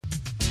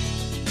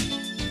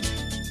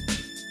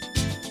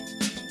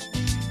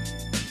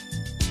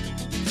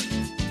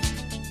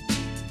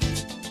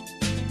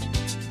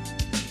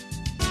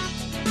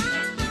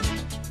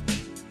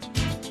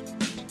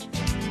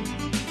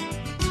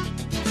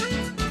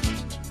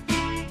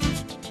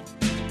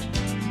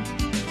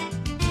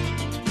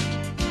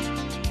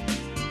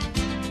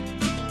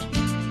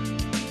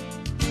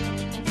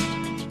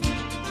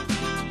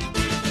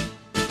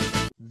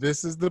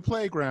This is The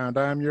Playground.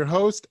 I'm your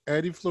host,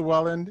 Eddie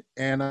Fluellen,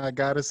 and I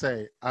gotta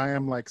say, I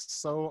am like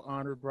so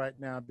honored right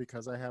now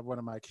because I have one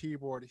of my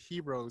keyboard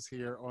heroes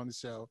here on the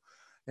show,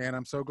 and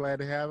I'm so glad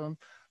to have him.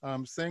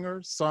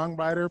 Singer,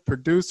 songwriter,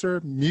 producer,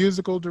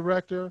 musical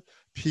director,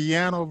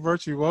 piano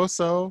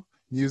virtuoso,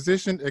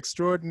 musician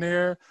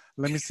extraordinaire.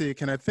 Let me see,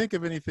 can I think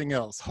of anything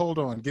else? Hold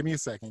on, give me a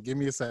second, give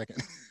me a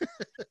second.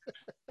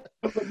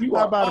 You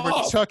How are about it for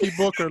off. Chuckii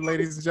Booker,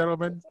 ladies and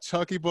gentlemen?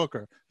 Chuckii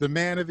Booker, the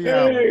man of the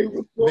hour. Hey,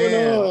 what's going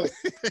on?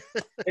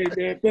 Hey,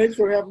 man, thanks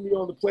for having me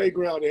on the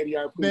playground, Eddie.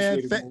 I Man,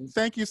 appreciate it, man.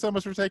 thank you so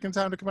much for taking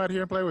time to come out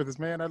here and play with us,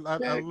 man. I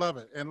Man, love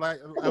it. And like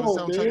I come was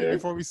on, telling Chuckii man.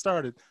 before we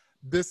started,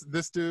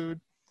 this dude,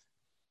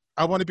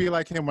 I want to be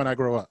like him when I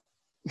grow up.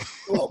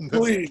 Oh, let's,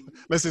 please.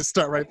 let's just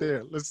start right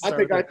there. I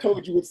think I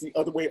told you it's the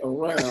other way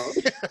around.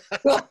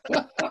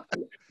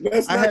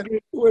 Let's not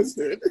get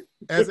twisted.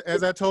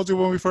 As I told you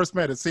when we first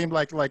met, it seemed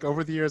like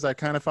over the years I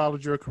kind of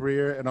followed your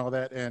career and all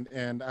that,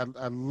 and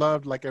I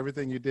loved like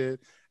everything you did,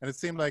 and it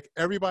seemed like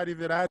everybody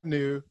that I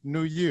knew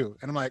you,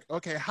 and I'm like,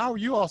 okay, how are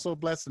you also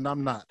blessed and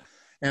I'm not?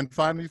 And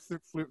finally,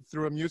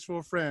 through a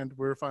mutual friend,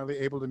 we were finally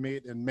able to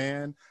meet, and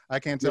man, I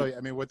can't tell you,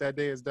 I mean, what that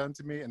day has done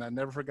to me, and I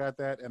never forgot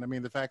that, and I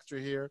mean, the fact that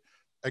you're here,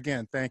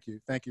 again, thank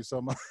you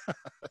so much.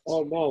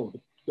 Oh, no,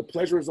 the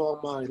pleasure is all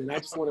mine, and I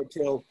just want to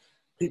tell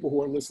people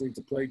who are listening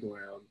to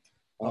Playground,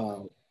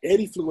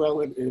 Eddie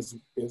Fluellen is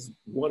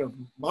one of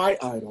my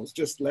idols.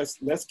 Just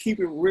let's keep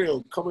it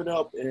real. Coming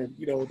up, and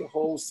you know the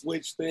whole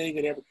Switch thing,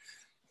 and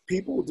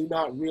people do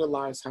not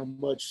realize how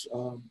much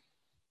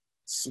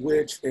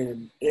Switch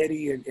and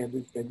Eddie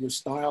and your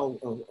style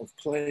of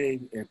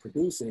playing and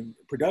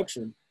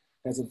production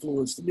has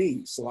influenced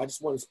me. So I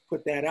just want to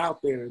put that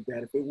out there.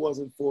 That if it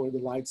wasn't for the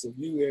likes of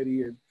you,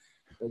 Eddie,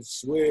 and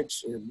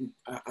Switch, and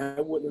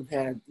I wouldn't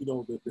have had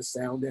the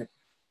sound that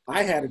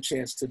I had a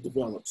chance to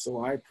develop.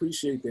 So I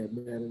appreciate that,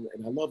 man,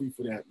 and I love you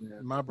for that,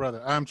 man. My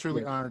brother, I'm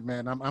truly honored,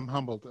 man. I'm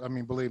humbled. I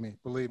mean, believe me.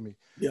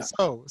 Yeah.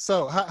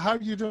 So how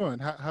are you doing?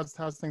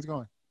 How's things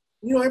going?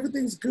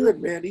 Everything's good,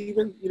 man.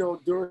 Even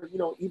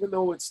during even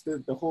though it's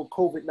the whole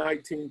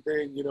COVID-19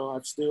 thing,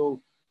 I've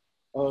still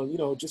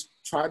just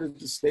try to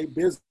just stay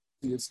busy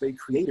and stay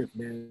creative,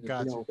 man.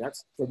 Gotcha.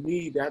 That's for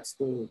me. That's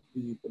the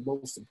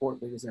most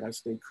important thing is that I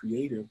stay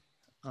creative.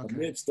 Okay.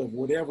 Amidst of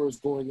whatever is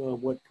going on,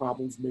 what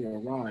problems may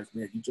arise,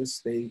 man, you just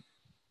stay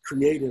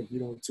creative,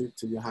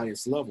 to your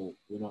highest level,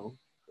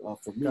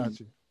 for me,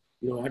 Gotcha.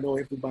 I know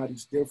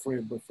everybody's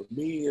different, but for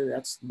me,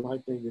 that's my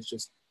thing. It's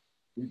just,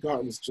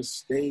 regardless, just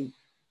stay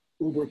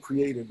uber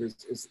creative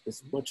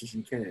as much as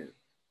you can.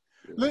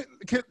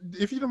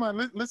 If you don't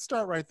mind, let's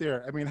start right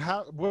there. I mean,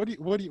 what do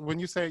you when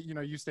you say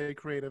you stay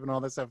creative and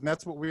all that stuff, and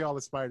that's what we all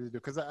aspire to do.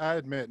 Because I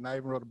admit, and I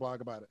even wrote a blog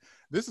about it.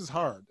 This is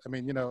hard. I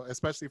mean,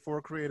 especially for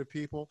creative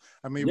people.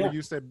 I mean, we're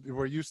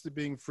used to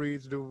being free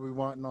to do what we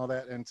want and all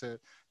that, and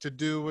to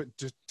do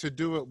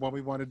it when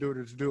we want to do it,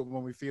 or to do it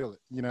when we feel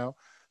it.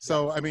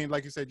 So I mean,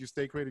 like you said, you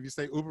stay creative, you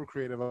stay uber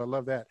creative. I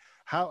love that.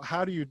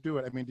 How do you do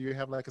it? I mean, do you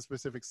have like a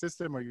specific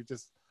system, or you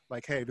just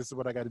like, hey, this is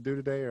what I got to do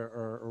today,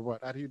 or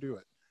what? How do you do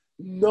it?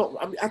 No,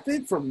 I mean, I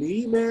think for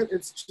me, man,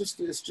 it's just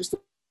a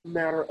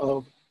matter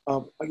of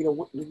when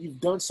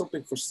you've done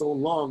something for so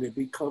long, it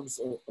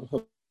becomes a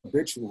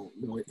habitual.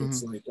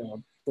 It's like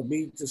for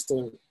me, just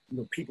to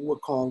people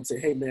would call and say,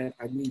 hey, man,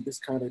 I need this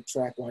kind of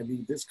track, or I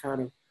need this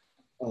kind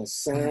of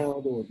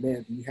sound, or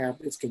man, do you have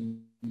this?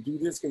 Can you do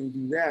this? Can you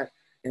do that?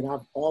 And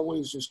I've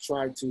always just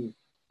tried to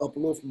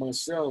uplift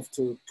myself,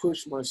 to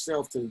push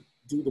myself to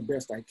do the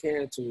best I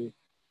can to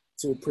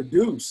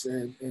produce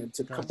and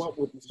to come up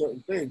with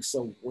certain things.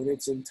 So when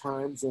it's in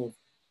times of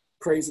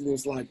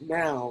craziness like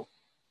now,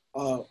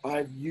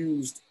 I've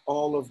used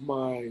all of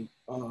my,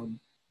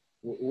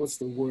 what's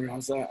the word?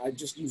 I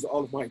just use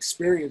all of my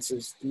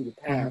experiences through the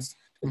past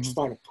and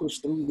try to push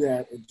through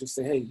that and just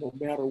say, hey, no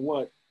matter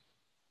what,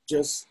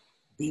 just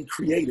be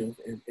creative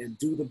and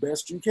do the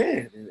best you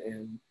can.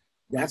 And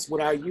that's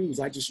what I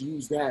use. I just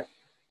use that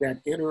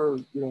inner,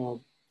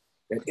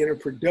 that inner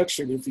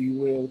production, if you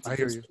will, to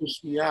just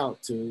push me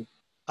out to.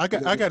 I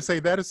got to say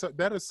that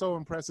is so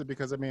impressive,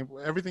 because I mean,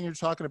 everything you're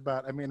talking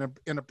about, I mean,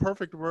 in a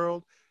perfect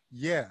world,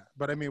 yeah,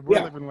 but I mean,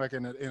 we're living like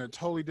in a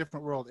totally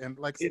different world, and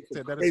like I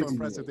said, that is so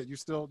impressive that you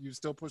still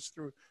push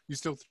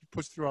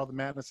through all the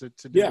madness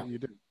to do what you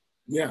do.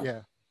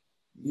 Yeah.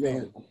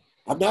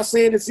 I'm not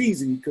saying it's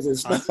easy, because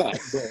it's not, but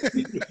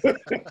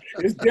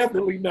it's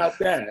definitely not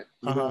that.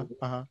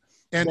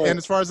 And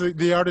as far as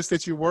the artists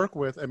that you work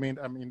with, I mean,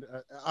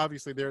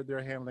 obviously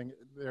they're handling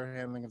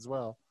as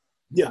well.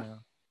 Yeah.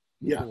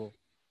 Cool.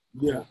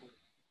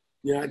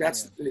 Yeah.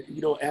 That's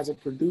as a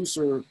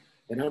producer,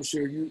 and I'm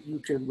sure you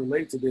can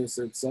relate to this.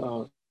 It's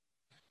a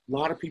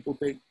lot of people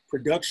think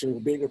production or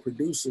being a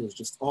producer is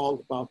just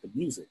all about the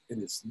music,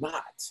 and it's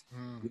not.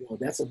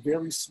 That's a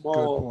very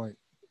small. Good point.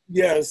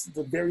 Yes,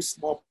 the very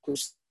small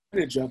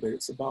percentage of it.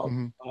 It's about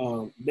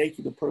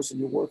making the person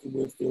you're working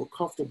with feel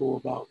comfortable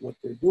about what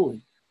they're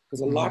doing. Because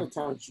a lot of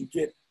times you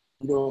get,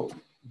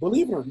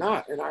 believe it or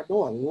not, and I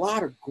know a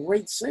lot of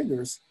great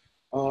singers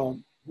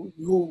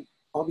who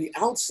on the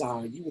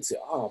outside, you would say,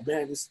 oh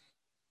man, this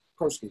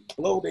person can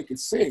blow, they can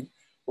sing.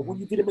 But when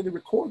you get them in the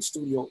recording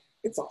studio,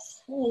 it's a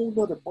whole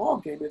nother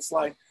ballgame. It's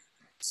like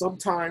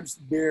sometimes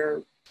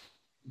their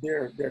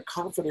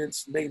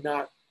confidence may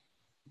not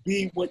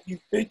be what you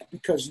think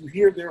because you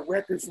hear their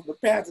records from the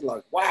past and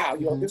like, wow,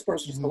 you know, this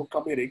person's just gonna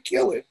come in and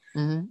kill it.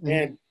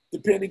 And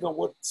depending on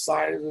what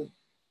side of the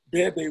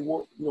bed they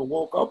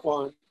woke up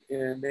on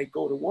and they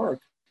go to work,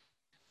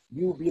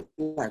 you'll be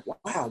like,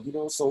 wow, you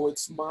know, so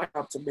it's my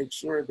job to make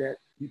sure that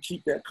you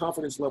keep that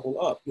confidence level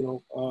up, you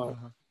know.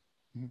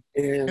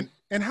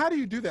 And how do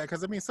you do that?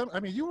 Because I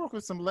mean, you work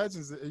with some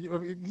legends.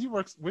 You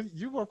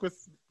work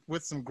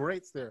with some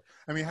greats there.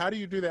 I mean, how do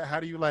you do that? How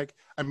do you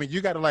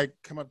you got to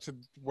come up to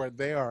where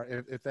they are,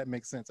 if that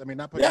makes sense. I mean,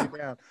 not putting you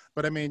down,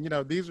 but I mean, you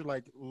know, these are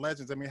like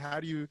legends. I mean, how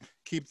do you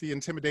keep the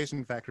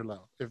intimidation factor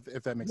low,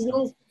 if that makes sense? You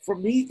know, for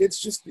me, it's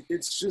just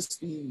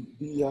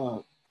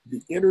the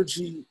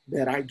energy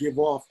that I give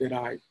off that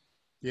I.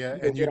 Yeah,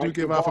 and you do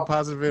give off a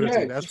positive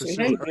energy. That's for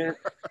sure. Hey, man,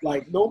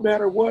 like no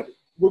matter what,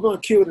 we're gonna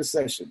kill the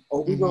session,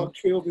 or we're gonna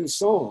kill this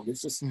song.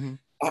 It's just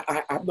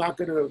I'm not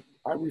gonna.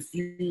 I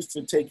refuse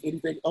to take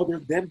anything other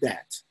than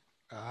that.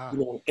 You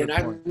know, and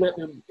I let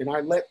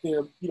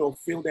them, you know,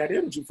 feel that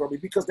energy from me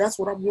because that's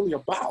what I'm really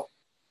about.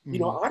 You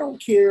know, I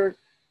don't care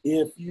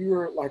if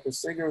you're like a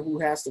singer who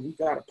we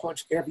gotta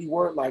punch every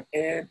word like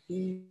and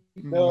he,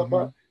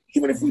 but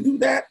even if we do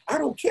that, I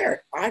don't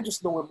care. I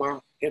just know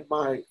in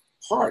my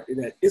heart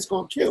that it's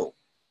gonna kill.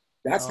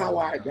 That's how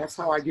I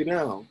get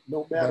down,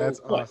 no matter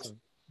what. Awesome.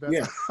 No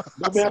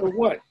matter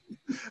what.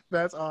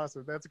 That's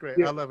awesome. That's great.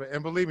 Yeah. I love it.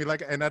 And believe me, I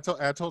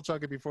told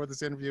Chuckii before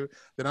this interview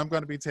that I'm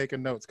going to be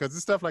taking notes because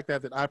it's stuff like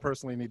that I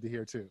personally need to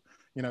hear too.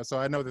 You know, so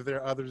I know that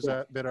there are others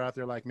that are out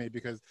there like me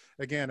because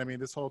again, I mean,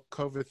 this whole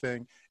COVID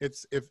thing,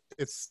 it's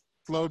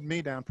slowed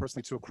me down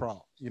personally to a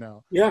crawl, you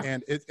know. Yeah.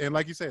 And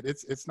like you said,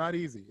 it's not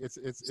easy. This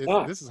is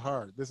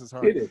hard. This is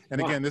hard. It is. And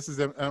again, this is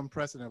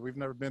unprecedented. We've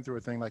never been through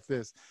a thing like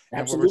this.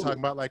 And Absolutely. when we're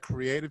talking about like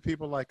creative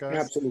people like us,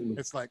 Absolutely.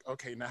 it's like,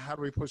 okay, now how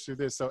do we push through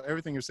this? So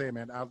everything you're saying,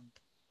 man,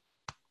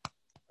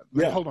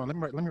 hold on, let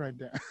me write it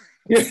down.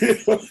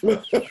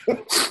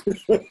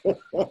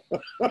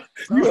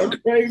 You are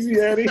crazy,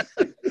 Eddie.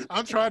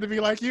 I'm trying to be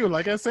like you,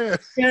 like I said.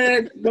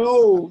 Man,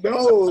 no,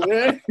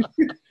 man.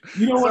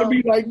 You don't want to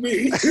be like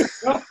me.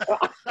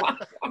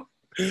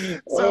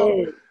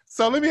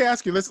 So let me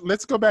ask you.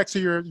 Let's go back to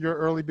your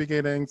early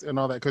beginnings and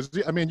all that, because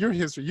I mean your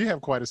history. You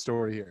have quite a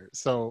story here.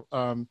 So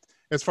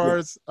as far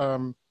as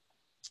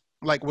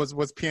like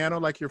was piano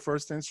like your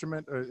first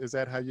instrument, or is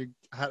that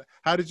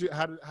how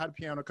did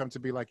piano come to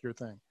be like your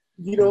thing?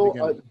 You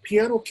know,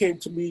 piano came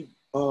to me.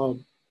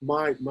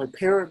 My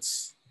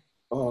parents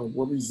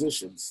were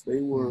musicians.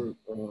 They were,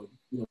 you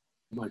know,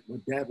 my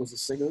dad was a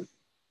singer.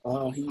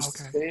 He used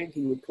to sing.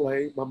 He would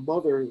play. My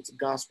mother was a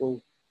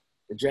gospel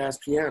and jazz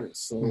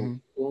pianist. So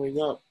growing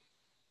up,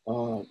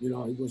 you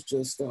know, it was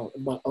just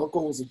my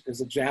uncle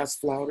is a jazz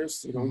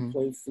flautist. You know, he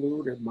played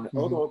flute, and my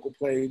other uncle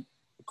played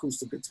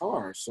acoustic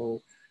guitar.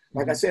 So,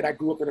 like I said, I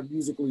grew up in a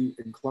musically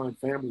inclined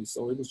family.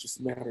 So it was just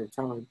a matter of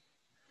time.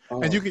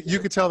 And you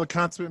could tell the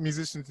consummate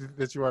musician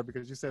that you are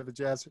because you said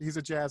he's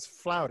a jazz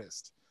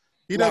flautist.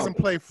 He doesn't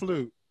play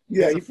flute.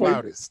 Yeah, he's a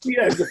flautist.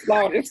 Yeah, he's a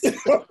flautist.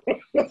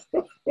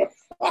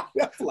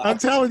 I'm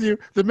telling you,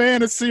 the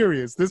man is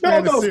serious. This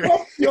man is serious.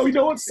 You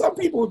know what? Some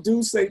people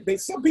do say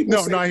some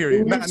people. No, I hear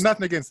you.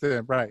 Nothing against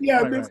them, right?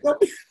 Yeah, right.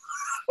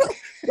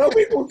 Some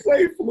people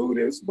say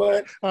flutist,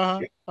 but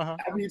I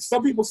mean,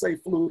 some people say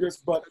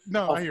flutist, but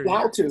I hear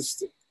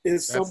flautist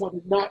is someone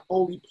who not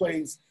only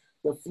plays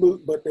the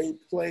flute, but they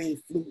play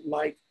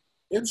flute-like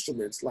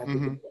instruments, like it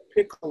could be a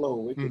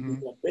piccolo, it could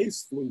be a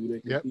bass flute,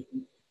 it could be,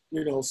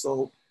 you know.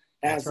 So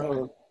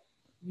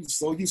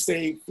so you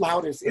say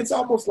flautist, it's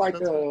almost like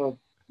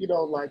you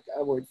know, like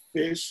I would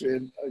fish,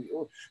 and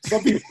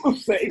some people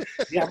say,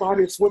 "Yeah, I'm out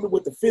here swimming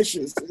with the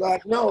fishes." It's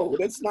like, no,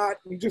 that's not.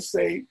 You just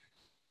say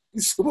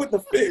you swim with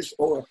the fish,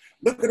 or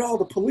look at all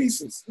the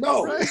polices.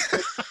 No,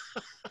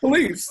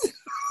 police.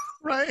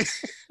 Right.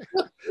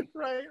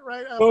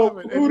 I love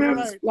it. And you're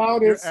right.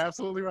 Flautist. You're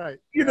absolutely right.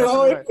 You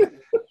know.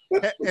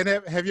 Right. And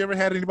have you ever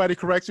had anybody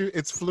correct you?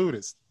 It's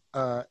flutist.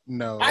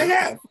 No. I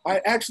have. I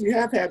actually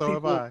have had people. So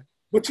have I.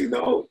 But you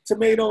know,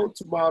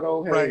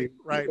 tomato. Hey,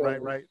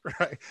 right.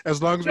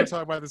 As long as we're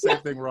talking about the same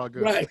thing, we're all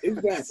good. Right.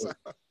 Exactly.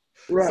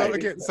 Right. So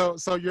again,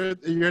 so you're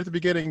at the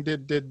beginning.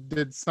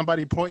 Did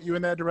somebody point you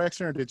in that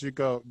direction, or did you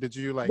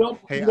like,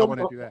 hey, I want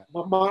to do that?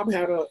 My mom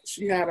had a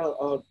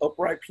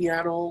upright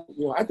piano.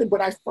 You know, I think, but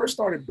I first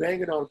started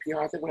banging on a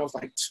piano, I think when I was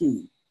like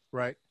 2.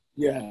 Right.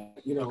 Yeah.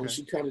 You know,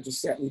 she kind of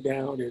just sat me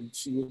down and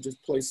she would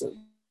just play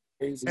some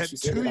things. And at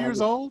 2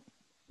 years old?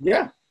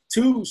 Yeah,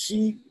 2.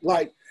 She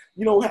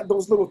you know, had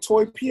those little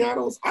toy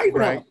pianos. I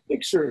even have a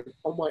picture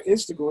on my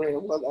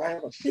Instagram. I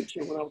have a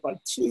picture when I was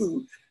like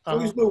 2.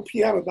 These little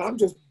pianos. I'm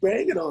just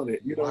banging on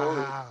it, you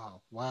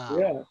know. Wow.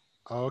 Yeah.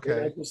 Okay.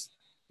 And I just,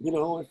 you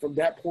know, and from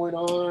that point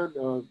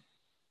on,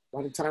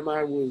 by the time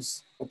I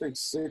was, I think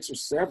 6 or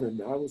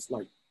 7, I was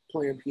like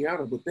playing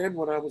piano. But then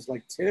when I was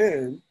like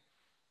 10,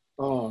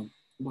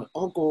 my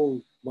uncle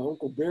my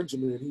uncle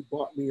Benjamin, he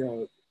bought me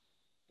a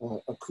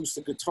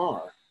acoustic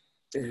guitar,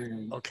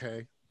 and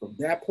Okay. from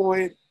that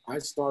point, I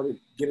started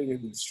getting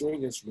into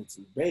string instruments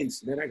and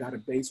bass. And then I got a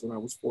bass when I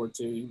was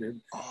 14,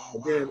 and, Oh,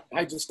 and then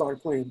I just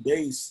started playing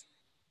bass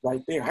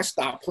right there. I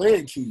stopped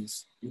playing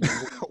keys, you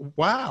know.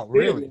 wow,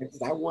 really?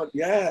 I want,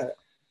 yeah.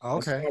 I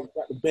Okay.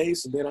 got the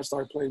bass, and then I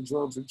started playing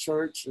drums in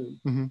church, and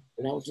Mm-hmm.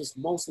 and I was just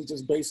mostly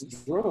just bass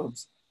and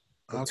drums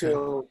Okay.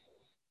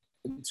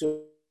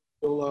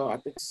 until I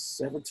think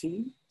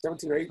 17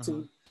 or 18,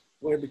 Uh-huh.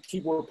 when the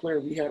keyboard player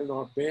we had in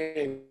our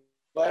band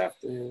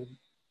left,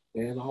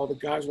 and all the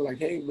guys were like,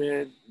 "Hey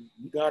man,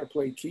 you got to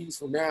play keys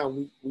from now.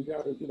 We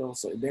got to, you know."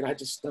 So and then I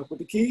just stuck with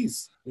the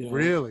keys, you know.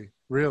 Really,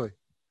 really.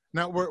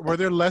 Now, were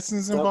there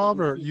lessons Stuck with involved,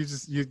 the or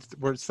keys. you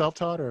were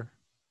self-taught, or?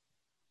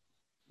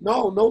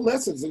 No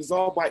lessons. It was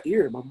all by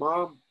ear. My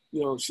mom,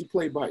 you know, she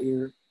played by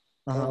ear.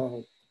 Uh-huh.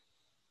 Uh,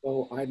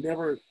 so I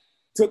never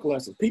took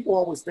lessons. People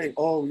always think,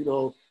 oh, you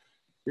know,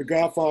 your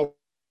godfather,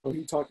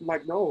 he taught. I'm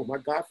like, no, my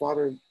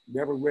godfather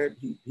never read.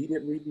 He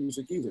didn't read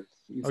music either.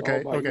 He's all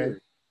Okay. by Okay.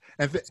 ear.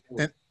 And So,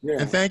 yeah.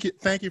 and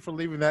thank you for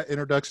leaving that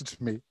introduction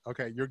to me.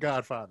 Okay, your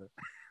godfather.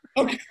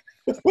 Okay.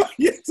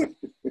 Yes.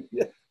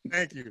 Yeah.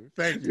 Thank you.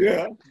 Thank you.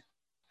 Yeah.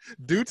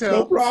 Do No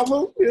tell.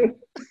 problem. Yeah.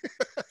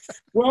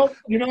 Well,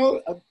 you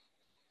know,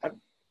 I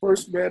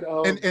first met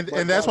my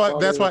And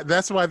godfather.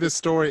 that's why this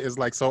story is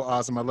like so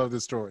awesome. I love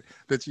this story.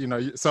 That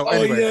so Oh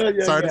anyway, yeah,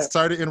 yeah, yeah.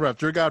 sorry to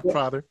interrupt. Your Yeah.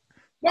 godfather.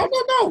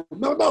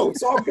 No.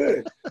 It's all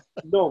good.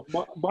 No,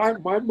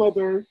 my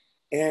mother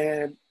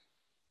and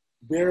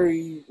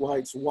Barry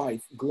White's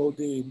wife,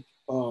 Glodine,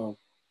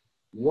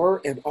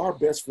 were and are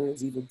best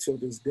friends even till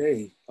this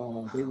day.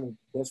 They were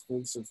best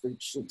friends since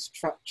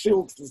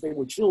they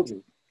were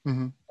children,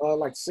 Mm-hmm.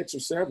 like 6 or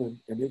 7,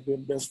 and they've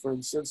been best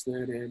friends since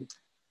then. And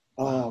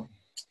Wow.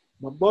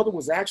 my mother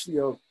was actually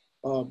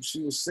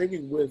she was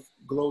singing with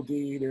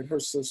Glodine and her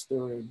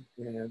sister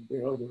and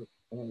their other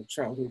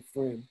childhood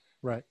friend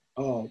Right.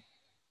 uh,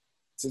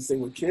 since they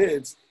were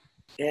kids,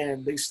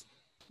 and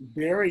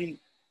Barry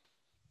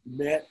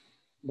met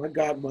my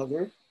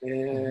godmother,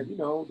 and you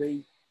know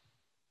they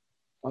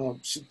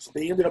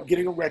ended up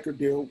getting a record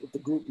deal with the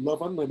group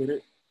Love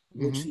Unlimited,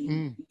 which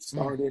Mm-hmm. he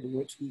started and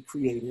which he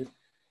created.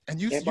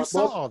 And And you my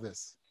saw mother, all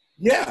this.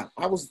 yeah,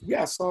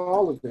 I saw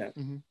all of that.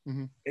 Mm-hmm.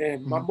 Mm-hmm.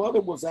 And my Mm-hmm.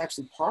 mother was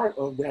actually part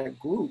of that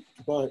group,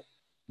 but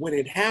when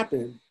it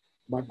happened,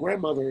 my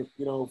grandmother,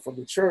 you know, from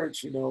the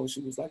church, you know, she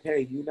was like,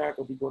 "Hey, you're not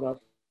gonna be going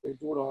out there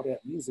doing all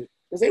that music,"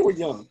 because they were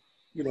young,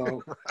 you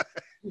know,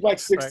 like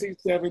Right. 16,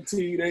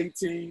 17,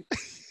 18.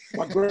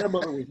 My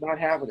grandmother was not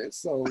having it,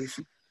 so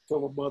she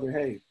told my mother,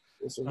 "Hey,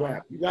 it's a Uh-huh.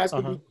 wrap. You guys can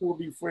Uh-huh. be cool,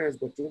 be friends,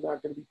 but you're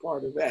not going to be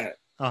part of that."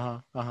 Uh-huh.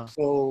 Uh-huh.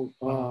 So,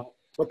 Uh-huh.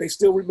 but they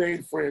still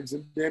remained friends.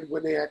 And then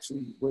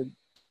when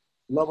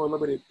Love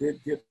Unlimited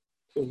did get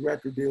the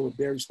record deal and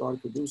Barry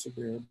started producing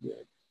them, yeah,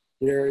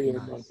 Barry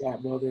and my Nice.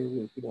 godmother,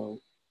 you know,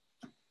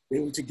 they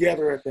were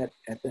together at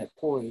that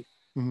point.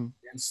 Mm-hmm.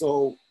 And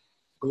so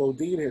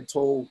Glodine had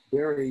told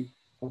Barry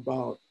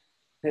about,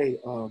 hey,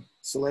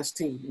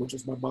 Celestine, which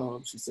is my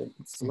mom, she said,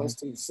 Mm-hmm.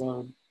 Celestine's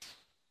son,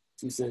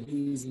 she said,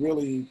 he's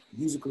really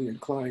musically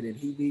inclined and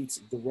he needs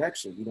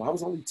direction. You know, I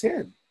was only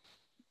 10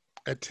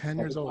 At 10 at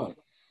years the old. time.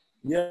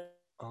 Yeah.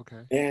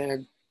 Okay.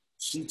 And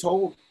she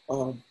told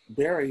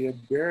Barry,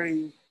 and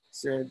Barry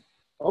said,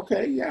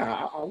 okay,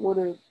 yeah, I want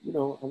to, you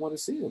know, I want to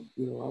see him.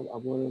 You know, I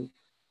want to.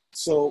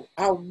 So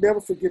I'll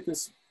never forget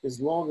this as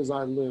long as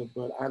I live.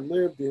 But I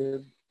lived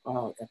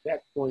at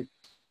that point,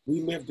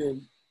 we lived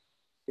in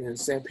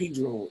San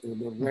Pedro, in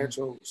the Mm-hmm.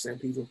 Rancho San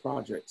Pedro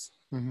projects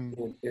Mm-hmm.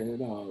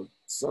 in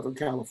Southern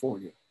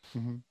California.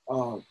 Mm-hmm.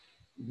 Uh,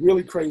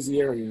 really crazy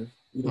area,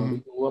 you know, Mm-hmm.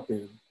 to grow up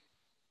in.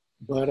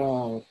 But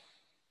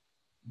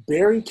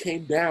Barry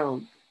came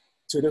down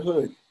to the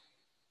hood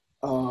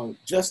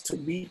just to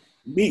meet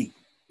me.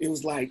 It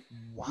was like,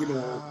 you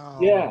know, Wow.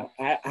 yeah,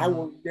 I Uh-huh.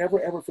 will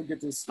never ever forget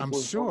this I'm for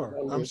as long as sure.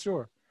 I I'm live.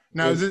 sure.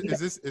 Now, And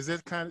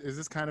is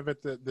this kind of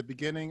at the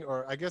beginning,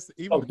 or I guess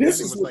even oh, the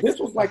beginning was like this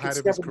was the like in height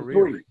of his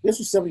career? '73. This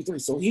was '73.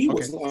 So he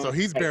Okay, was so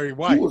he's like, Barry he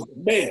White, was the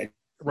man.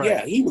 right?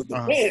 Yeah, he was the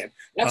Uh-huh. man.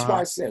 That's why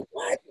Uh-huh. I said,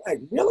 what? Like,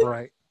 really?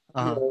 Right.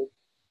 You Uh-huh. know.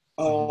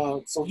 Mm-hmm.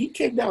 So he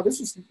came down. This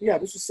was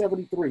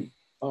 '73.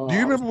 Do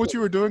you I was remember what you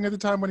were doing at the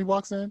time when he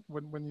walks in?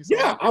 When you saw him?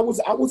 Yeah, I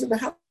was in the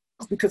house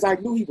because I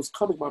knew he was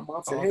coming. My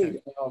mom said, Oh, okay.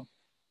 "Hey,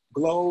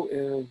 Glow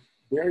and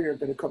Barry are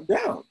going to come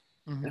down."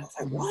 And Mm-hmm. I was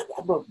like, Mm-hmm. "What?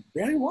 I'm like,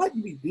 Barry White?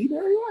 You mean B.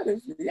 Barry White?"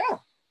 And said, yeah. Uh-huh.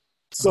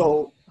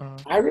 So Uh-huh.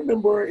 I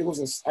remember it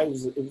was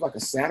like a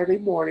Saturday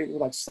morning. It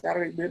was like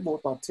Saturday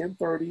mid-morning, about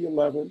 10:30,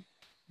 11.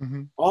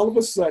 Mm-hmm. All of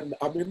a sudden,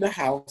 I'm in the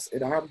house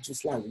and I'm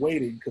just like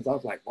waiting because I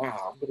was like,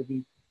 "Wow, I'm going to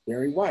be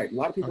Barry White." A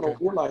lot of people Okay.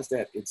 don't realize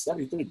that in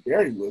 '73,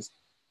 Barry was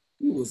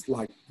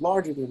like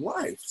larger than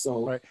life.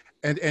 So Right.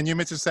 And you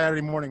mentioned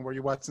Saturday morning. Were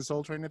you watching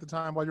Soul Train at the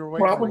time while you were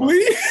waiting, or what?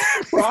 probably,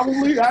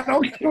 probably. I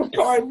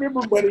can't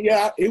remember, but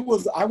yeah, it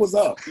was. I was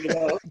up, you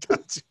know.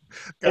 Got you.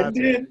 And Got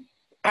you. then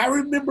I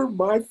remember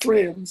my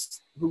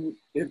friends who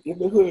in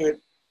the hood,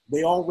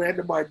 they all ran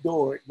to my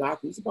door,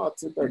 knocked. It was about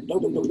 10:30. No.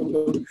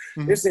 They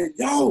Mm-hmm. said,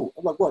 "Yo,"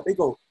 I'm like, "What?" They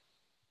go,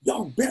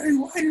 yo, Barry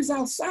White is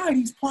outside.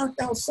 He's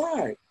parked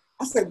outside.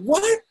 I said,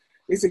 what?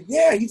 They said,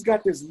 yeah, he's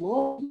got this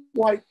long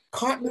white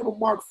Continental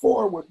Mark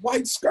IV with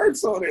white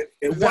skirts on it.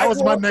 And that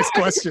was my next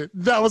question.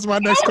 That was my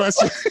next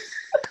question.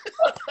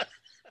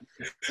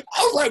 I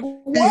was like,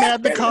 what? He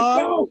had the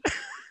car? No.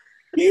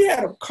 He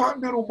had a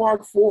Continental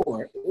Mark IV.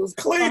 It was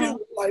clean. It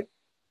was like,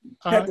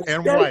 had the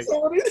and skirts white.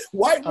 on it,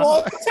 white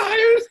wall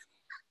tires.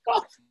 I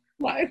was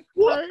like,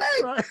 what?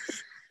 Right.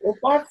 And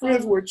my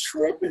friends were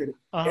tripping.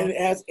 And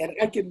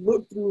I could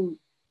look through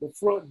the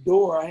front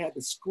door, I had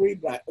the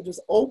screen light. I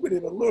just opened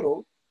it a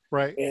little.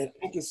 Right. And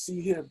I could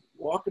see him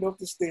walking up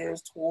the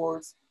stairs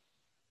to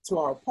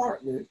our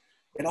apartment.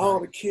 And all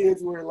the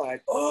kids were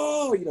like,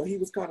 oh, you know, he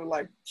was kind of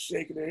like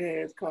shaking their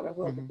hands, kind of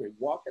hugging,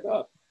 walking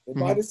up. And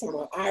by this time,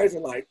 my eyes are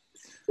like,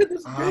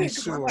 this I'm big.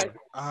 sure.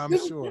 I'm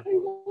sure.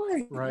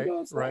 White. Right, you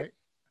know, right. Like,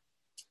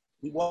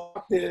 he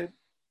walked in.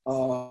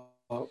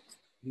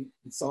 He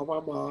saw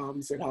my mom.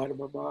 He said hi to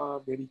my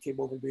mom. Then he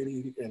came over to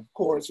me. And of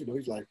course, you know,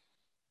 he's like,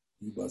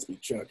 you must be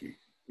Chuckii.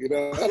 You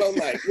know, and I'm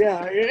like,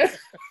 yeah.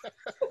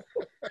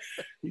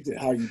 He said,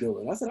 how you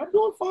doing? I said, I'm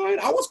doing fine.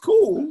 I was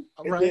cool.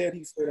 And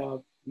then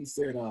he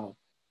said,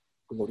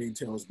 Claudine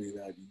tells me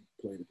that you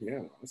play the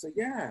piano. I said,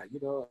 yeah, you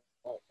know,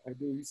 I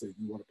do. He said,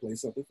 you want to play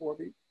something for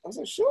me? I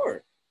said,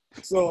 sure.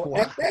 So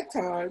at that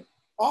time,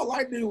 all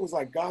I knew was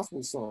like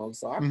gospel songs.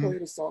 So I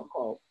played a song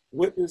called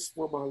Witness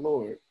for My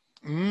Lord.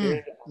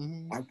 And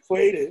I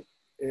played it,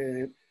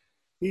 and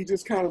he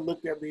just kind of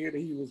looked at me, and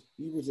he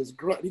was just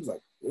grunting. He was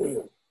like,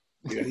 ugh.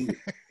 Yeah,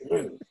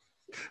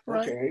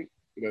 okay.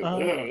 You know,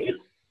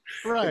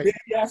 Right. And then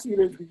he asked me,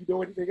 do you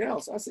know anything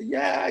else? I said,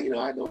 yeah, you know,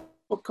 I know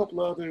a couple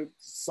other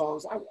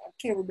songs. I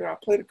can't remember. I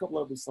played a couple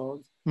other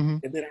songs.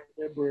 And then I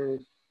remember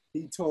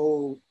he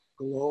told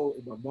Glo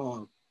and my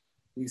mom,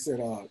 he said,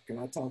 can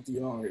I talk to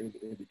y'all in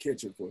the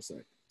kitchen for a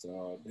second?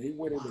 So they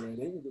went in there and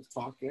they were just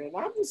talking. And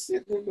I'm just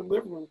sitting in the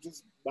living room,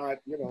 just not,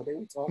 you know, they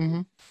were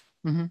talking.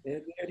 And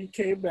then he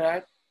came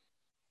back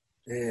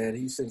and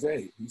he says,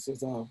 hey,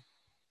 I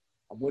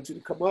want you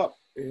to come up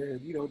and,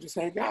 you know, just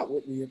hang out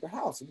with me at the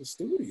house in the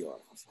studio.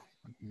 And I was like,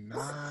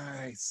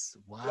 nice.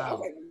 Wow. Yeah, I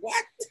was like,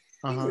 what?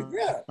 He was like,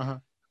 yeah.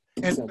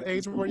 And what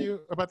age were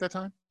you about that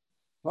time?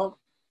 Huh?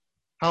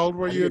 How old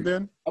were you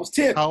then? I was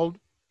 10. How old?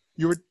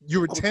 You were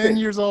 10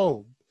 years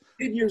old.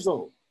 10 years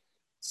old.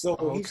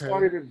 So he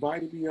started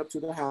inviting me up to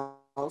the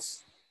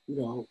house, you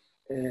know,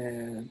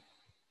 and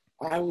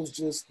I was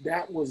just,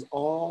 that was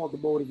all the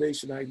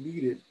motivation I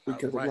needed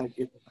because like,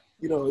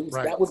 you know, it was,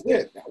 that was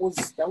it. That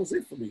was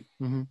it for me.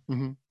 From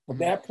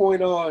that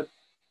point on,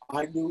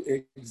 I knew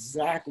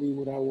exactly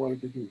what I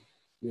wanted to do.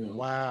 You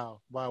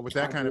know? Wow. With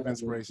that kind of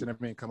inspiration, I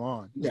mean, come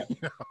on. Yeah. You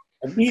know?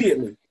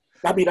 Immediately.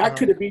 I mean, I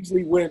could have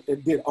easily went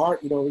and did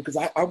art, you know, because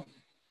I'm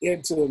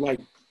into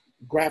like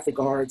graphic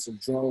arts and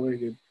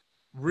drawing and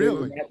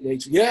really that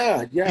nature.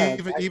 Yeah.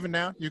 Even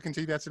now, you can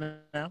see that's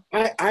now.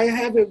 I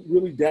haven't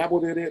really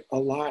dabbled in it a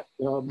lot.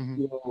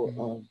 You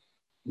know,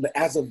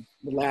 as of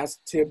the last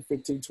 10,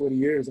 15, 20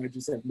 years, I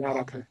just have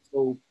not been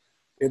so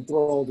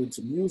enthralled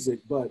into music.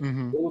 But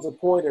there was a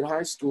point in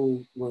high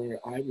school where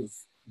I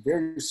was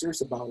very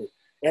serious about it.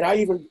 And I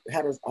even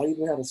had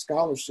a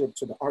scholarship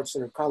to the Art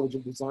Center College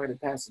of Design in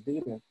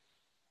Pasadena,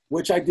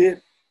 which I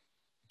did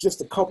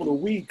just a couple of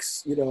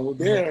weeks, you know,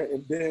 there.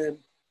 And then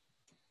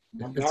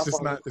it's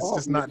just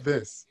not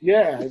this.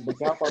 Yeah. And my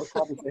godfather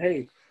called me and said,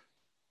 hey,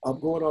 I'm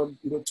going on,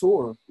 you know,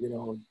 tour, you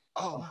know,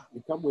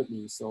 you come with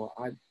me. So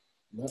I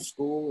left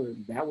school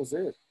and that was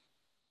it.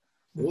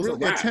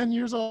 Really? At 10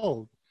 years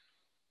old?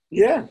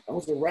 Yeah, I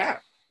was a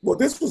rap. Well,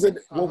 this was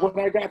when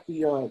I got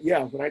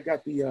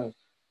the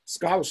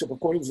scholarship. Of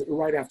course, it was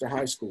right after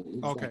high school.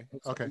 Okay.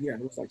 Yeah,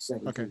 it was like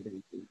 17,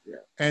 18, yeah.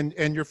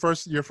 And your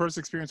first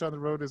experience on the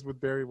road is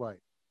with Barry White?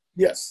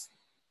 Yes.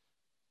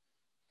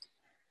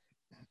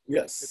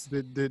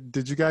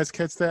 Did you guys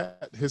catch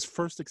that? His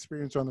first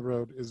experience on the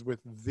road is with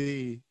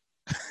with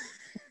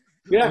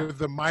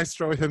the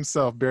maestro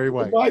himself, Barry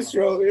White. The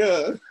maestro,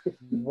 yeah.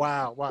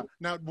 Wow.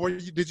 Now,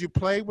 did you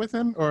play with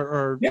him,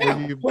 or yeah,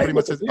 were you pretty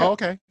much?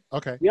 Okay.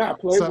 Yeah, I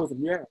played with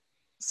him. Yeah.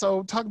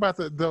 So, talk about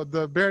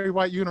the Barry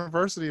White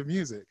University of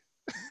Music.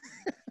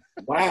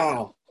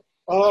 Wow.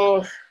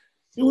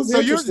 It was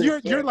interesting.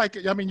 You're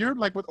like, I mean, you're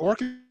like with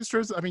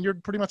orchestras. I mean, you're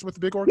pretty much with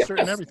the big orchestra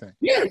and everything.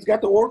 Yeah, he's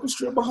got the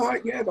orchestra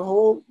behind. Yeah, the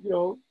whole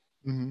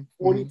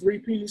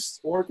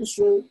 43-piece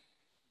orchestra.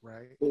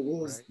 Right. It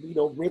was, you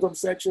know, rhythm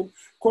section.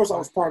 Of course, I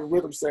was part of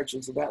rhythm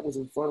section, so that was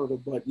in front of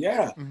them. But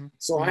yeah,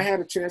 so I had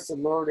a chance to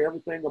learn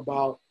everything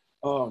about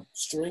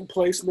string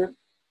placement,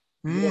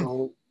 you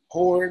know,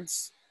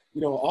 horns, you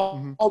know,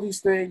 all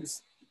these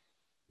things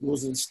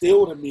was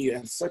instilled in me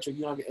at such a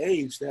young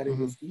age that it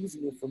was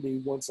easier for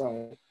me once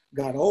I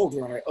got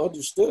older. I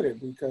understood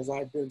it because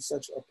I've been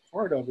such a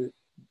part of it,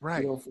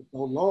 you know, for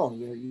so long,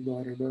 you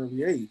know, at an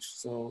early age.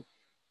 So,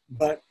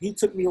 but he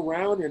took me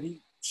around and he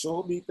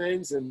showed me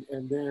things, and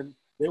then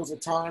there was a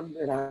time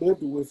that I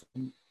lived with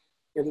him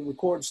in the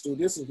recording studio.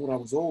 This is when I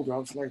was older. I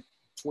was like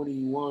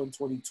 21,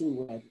 22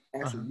 when I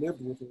actually lived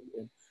with him,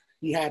 and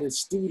he had his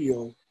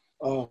studio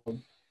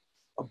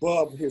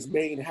above his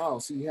main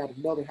house. He had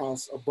another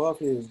house above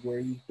his where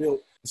he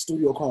built a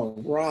studio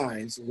called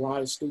Rise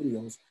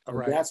Studios. And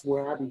Right. that's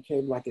where I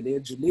became like an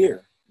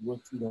engineer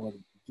with,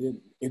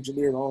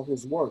 engineered all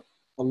his work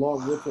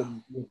along with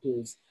him, with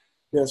his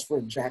best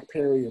friend, Jack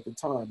Perry at the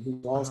time,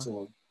 who's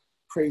also a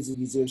crazy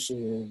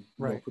musician,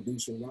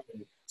 producer,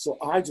 writer. So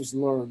I just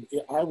learned,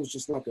 I was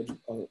just like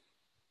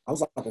I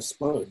was like a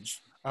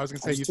sponge. I was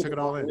going to say, you took it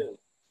all in.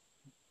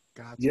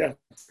 Gotcha. Yeah.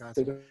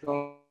 Gotcha.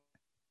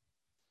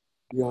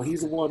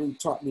 He's the one who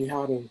taught me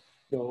how to,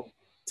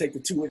 take the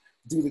two,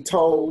 do the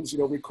tones,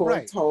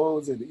 record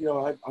tones, and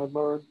I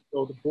learned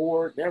the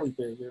board and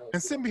everything.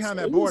 And sitting behind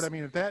that board, I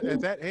mean, at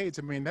that age,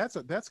 I mean,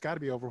 that's got to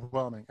be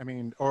overwhelming. I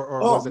mean,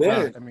 or was it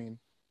not? I mean,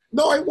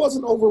 no, it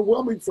wasn't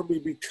overwhelming for me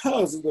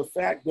because of the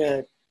fact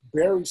that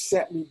Barry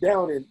sat me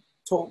down and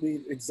told me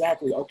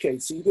exactly, okay,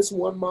 see this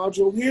one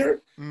module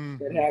here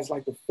that has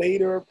like the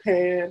fader,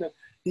 pan.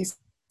 He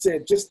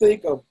said, just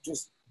think of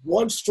just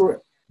one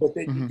strip, but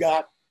then you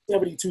got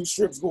 72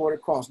 strips going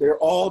across. They're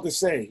all the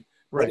same.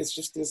 Right. But it's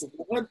just this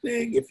one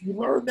thing. If you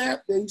learn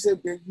that, then he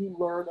said, then you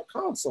learn a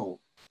console.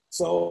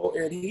 So,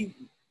 and he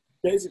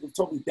basically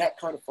told me that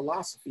kind of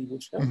philosophy,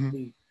 which helped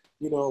me,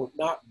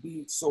 not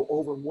be so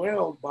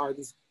overwhelmed by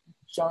this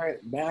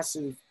giant,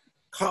 massive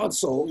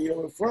console,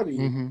 in front of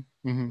you.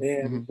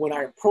 And when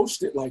I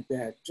approached it like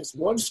that, just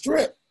one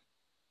strip,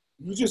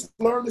 you just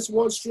learn this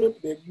one strip,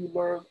 then you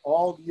learn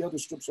all the other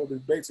strips are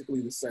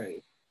basically the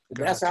same. And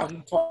that's how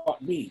he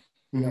taught me,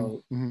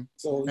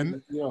 So,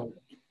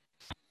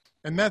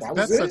 and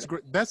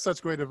that's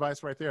such great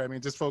advice right there. I mean,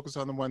 just focus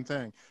on the one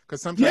thing,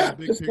 because sometimes the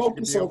big picture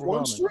can be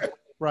overwhelming.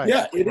 Right.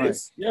 Yeah, it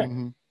is. Yeah.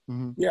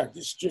 Yeah.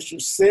 Just your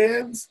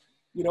sends,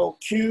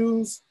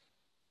 cues,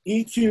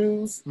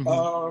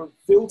 EQs,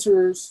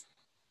 filters,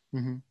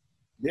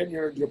 then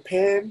your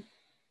pan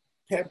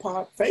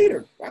pot,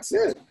 fader. That's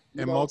it.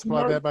 And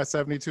multiply that by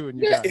 72, and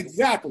you got it.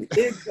 Exactly.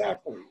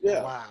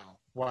 Yeah.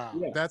 Wow.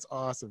 Yeah. That's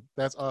awesome.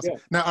 Yeah.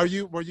 Now, had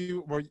you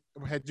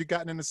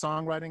gotten into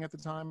songwriting at the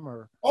time,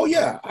 or? Oh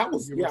yeah, I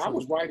was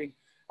writing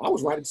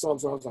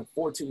songs when I was like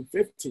 14,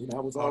 15. I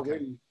was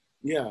already,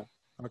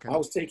 Okay. I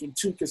was taking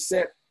 2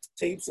 cassette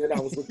tapes and I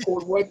was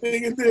recording one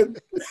thing, and then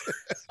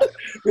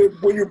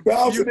when you're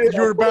bouncing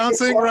you were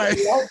bouncing, right?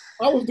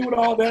 I was doing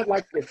all that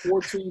like at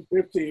 14,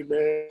 15,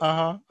 man.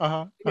 Yeah,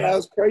 it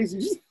was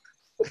crazy.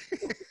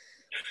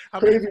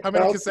 How many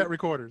cassette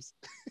recorders?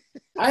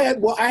 I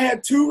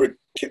had 2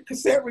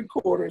 cassette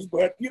recorders,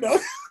 but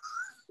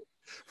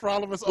for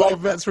all of us old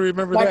vets who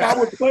remember that. I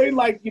would play and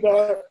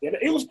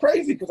it was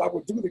crazy because I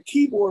would do the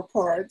keyboard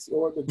parts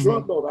or the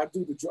drum note. I'd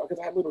do the drum because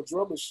I had a little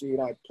drum machine.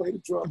 I'd play the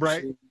drum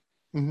machine.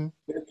 Then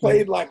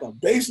played like a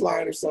bass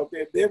line or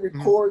something, then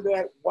record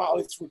that while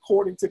it's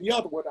recording to the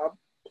other one. I'm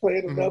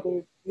playing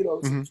another,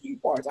 some key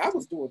parts. I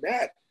was doing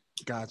that.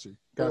 Got you.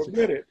 For a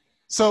minute.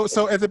 So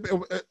at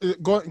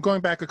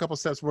going back a couple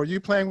steps, were you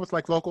playing with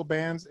like local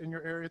bands in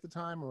your area at the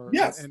time, or?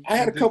 Yes, I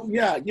had a couple.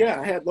 Yeah,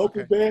 I had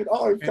local band.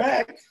 Oh, in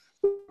fact,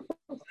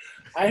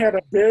 I had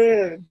a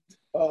band.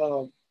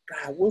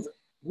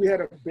 We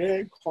had a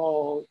band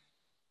called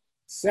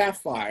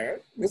Sapphire.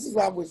 This is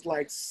when I was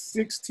like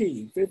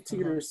 15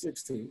 or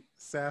 16.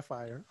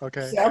 Sapphire.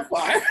 Okay.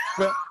 Sapphire.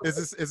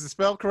 Is it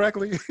spelled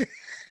correctly?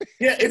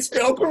 Yeah, it's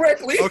spelled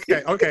correctly.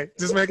 Okay.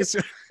 Just making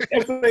sure.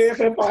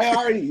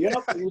 Sapphire.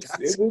 Yep.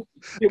 It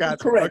was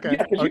correct. Okay.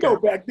 Yeah, because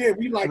back then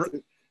we like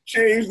to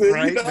change the.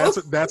 Right.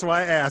 That's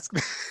why I asked.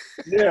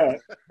 Yeah.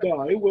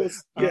 No, it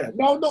was. Yeah.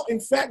 No. In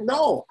fact,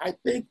 no. I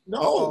think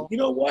no. Uh-oh. You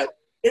know what?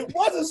 It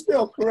wasn't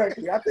spelled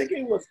correctly. I think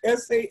it was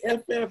Saffire.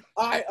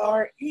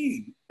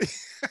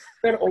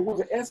 Or was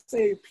it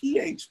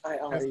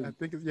Saphire? I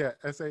think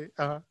it's SA.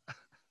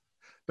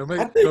 Let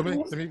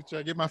me try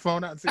to get my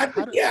phone out and see. How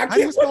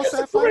do you spell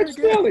Sapphire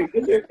again?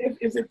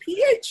 Is it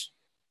PH?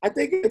 I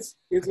think it's.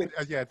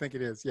 I think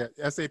it is. Yeah,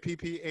 Sapphire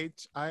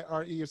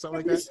or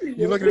something like that.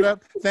 You looking it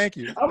up? Thank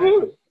you.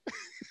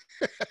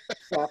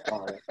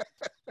 Sapphire.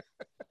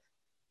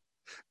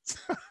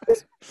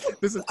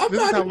 This is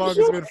how long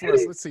it's been for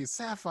us. Let's see,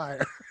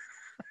 Sapphire.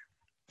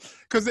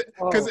 Because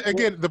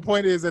again, the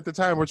point is at the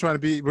time we're trying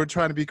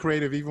to be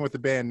creative even with the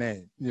band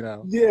name,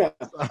 Yeah.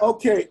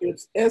 Okay,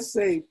 it's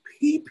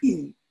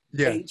Sapphiire.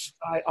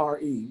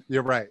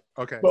 You're right.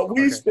 Okay. But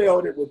we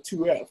spelled it with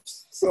 2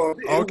 F's, so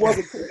it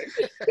wasn't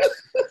correct.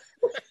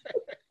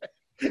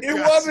 It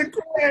wasn't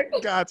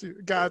correct. Got you.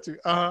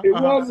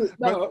 It wasn't.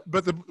 No.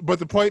 But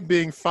the point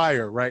being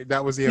fire, right?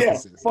 That was the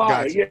emphasis.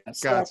 Fire.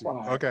 Got you.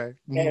 Okay.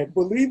 And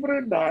believe it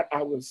or not,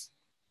 I was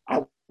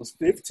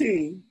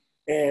 15,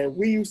 and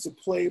we used to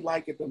play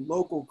like at the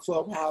local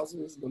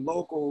clubhouses, the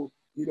local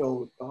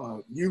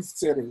youth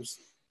centers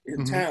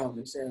in town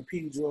in San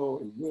Pedro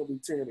and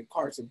Wilmington and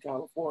Carson,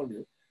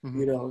 California.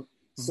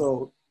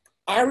 So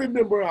I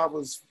remember I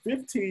was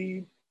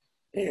 15,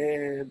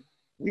 and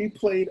we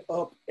played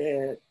up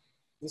at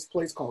this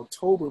place called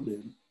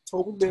Toberman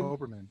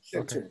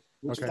Center,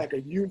 which is like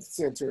a youth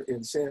center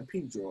in San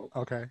Pedro.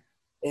 Okay.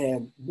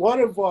 And one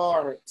of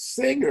our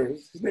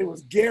singers, his name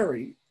was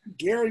Gary.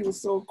 Gary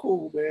was so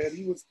cool, man.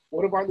 He was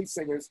one of our lead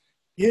singers.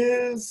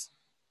 his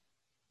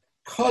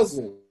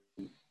cousin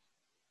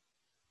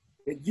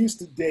that used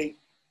to date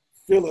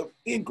Philip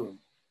Ingram.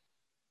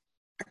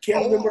 I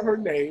can't remember her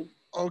name.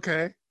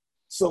 Okay.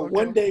 So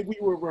one day we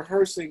were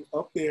rehearsing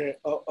up there,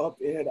 up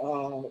at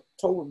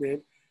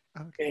Toberman,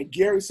 and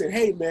Gary said,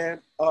 "Hey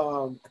man,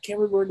 I can't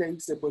remember her name."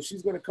 He said, "But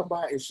she's gonna come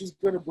by and she's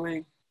gonna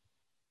bring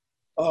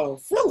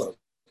Philip."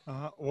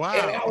 Wow.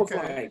 And I was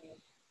like,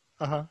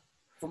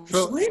 "From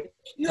Sweden?"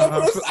 You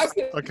know, I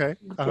said, okay.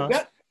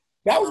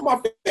 That was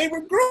my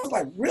favorite group. I was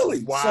like,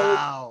 really?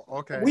 Wow. So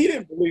okay. we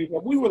didn't believe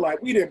it. We were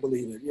like, we didn't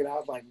believe it. You know, I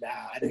was like,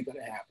 nah, it ain't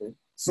gonna happen.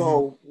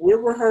 So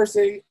we're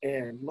rehearsing,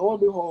 and lo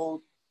and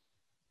behold,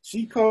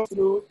 she comes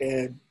through,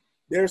 and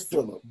there's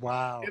Philip.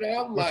 Wow. And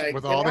I'm like,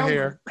 with all the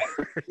hair.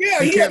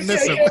 Yeah, you can't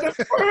miss him. He had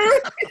the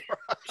fur.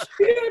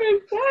 He had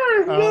his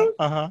fur.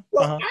 So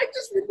I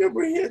just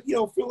remember him. You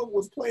know, Philip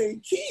was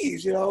playing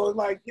keys. You know,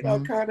 like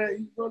kind of.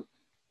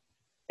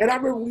 And I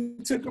remember we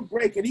took a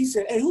break, and he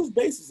said, "Hey, whose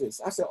bass is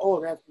this?" I said,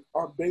 "Oh, that's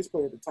our bass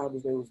player at the time.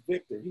 His name was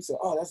Victor." He said,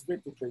 "Oh, that's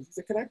Victor's bass." He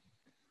said, "Can I?"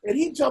 And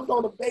he jumped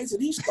on the bass,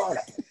 and he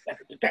started.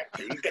 I'm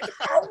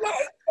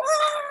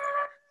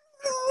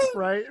like,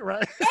 right.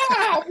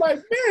 I'm like,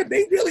 man,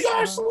 they really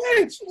are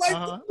switched.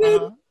 Like,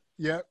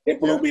 it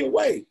blew me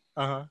away.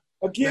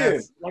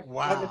 Again, like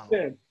I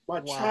said, my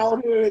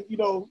childhood,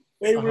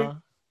 favorite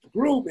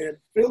group, and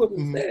Philip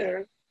is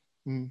there.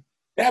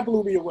 That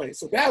blew me away.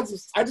 So that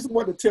was I just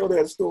wanted to tell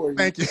that story.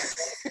 Thank you.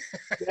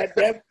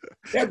 that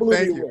blew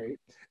me away.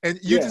 And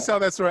you just tell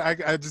that story.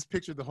 I just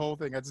pictured the whole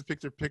thing. I just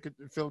pictured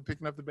Philip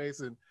picking up the bass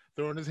and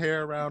throwing his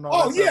hair around.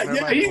 All that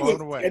stuff, he was,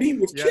 away. And he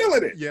was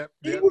killing it.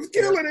 He was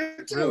killing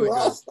it too. Really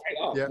I was like,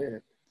 oh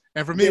man.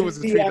 And for me, it was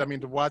a treat. I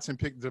mean, to watch him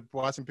pick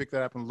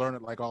that up and learn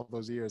it like all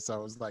those years. So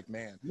it was like,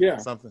 man,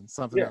 something else.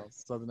 Yeah,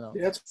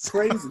 that's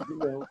crazy,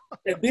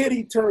 And then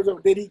he turns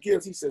up. Then he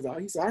says, I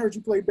heard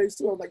you play bass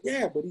too. I'm like,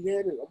 yeah, but he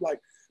had it. I'm like,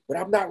 but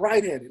I'm not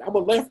right-handed. I'm a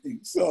lefty,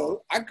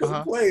 so I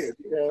couldn't play it.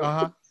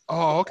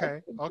 Oh,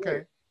 okay.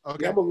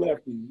 Yeah, I'm a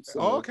lefty. So.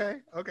 Oh, okay.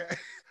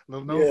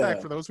 Little known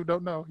fact for those who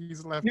don't know,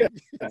 he's a lefty.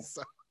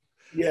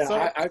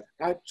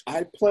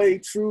 I play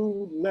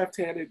true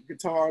left-handed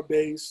guitar,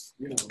 bass.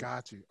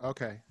 Got you.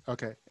 Okay.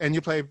 And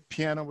you play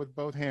piano with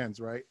both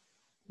hands, right?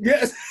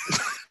 Yes.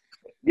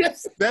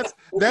 Yes. That's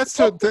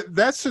to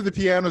the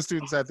piano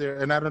students out there.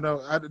 And I don't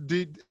know.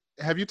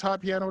 Have you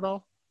taught piano at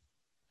all?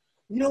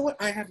 You know what?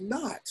 I have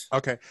not.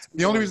 Okay.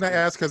 The only reason I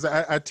ask because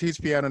I teach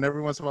piano, and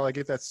every once in a while I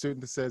get that student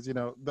that says,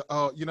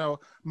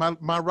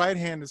 my right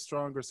hand is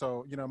stronger,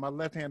 so my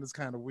left hand is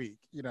kind of weak.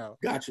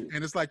 Gotcha.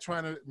 And it's like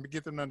trying to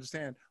get them to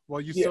understand. Well,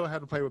 you still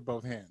have to play with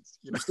both hands.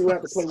 You still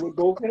have to play with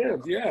both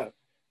hands. Yeah.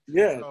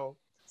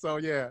 So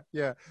yeah.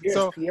 Yes,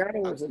 so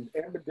piano is an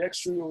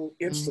ambidextrous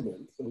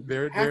instrument. So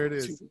there it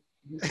is.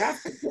 You have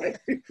to play.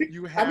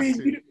 You have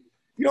to.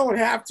 You don't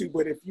have to,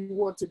 but if you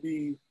want to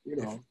be,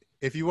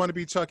 If you want to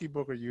be Chuckii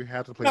Booker, you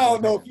have to play.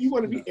 No. If you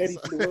want to be Eddie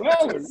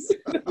Llewellyn,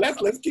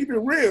 let's keep it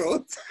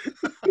real.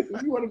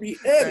 If you want to be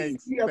Eddie,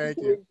 you have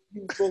to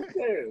use both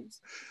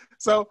hands.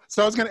 So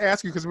I was going to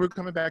ask you, because we're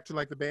coming back to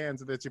like the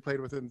bands that you played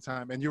with in the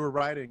time, and you were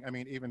writing. I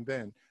mean, even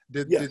then,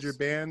 did your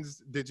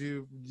bands? Did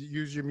you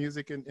use your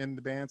music in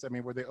the bands? I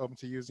mean, were they open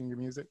to using your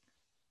music?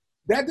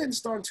 That didn't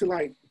start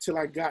until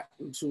I got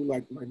into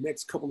like my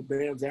next couple of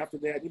bands after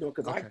that.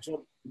 Because I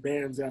jumped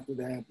bands after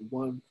that,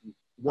 one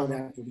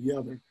after the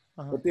other.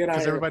 But then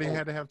because everybody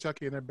had to have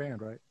Chuckii in their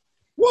band, right?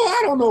 Well,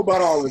 I don't know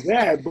about all of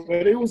that,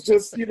 but it was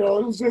just,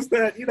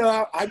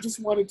 that, I just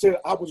wanted to.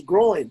 I was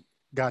growing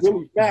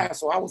really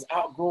fast, so I was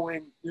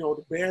outgrowing,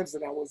 the bands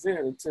that I was in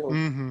until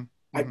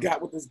I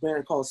got with this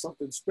band called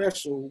Something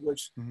Special,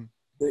 which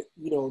the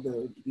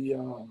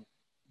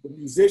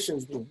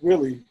musicians were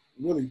really,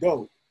 really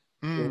dope.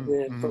 And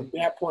then from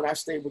that point, I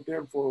stayed with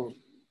them for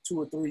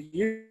 2 or 3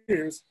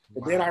 years,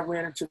 and then I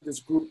ran into this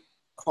group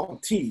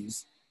called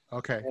Tease.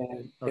 Okay.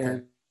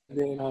 And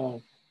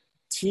then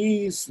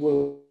Tease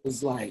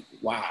was like,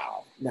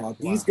 wow. Now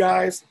these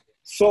guys,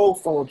 so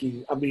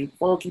funky. I mean,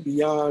 funky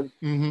beyond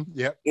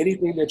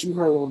anything that you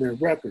heard on their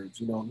records.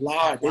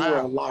 Live. They were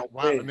a live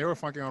band. And they were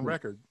funky on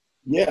record.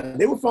 Yeah,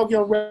 they were funky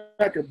on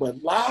record,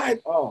 but live,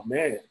 oh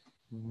man,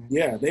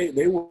 yeah,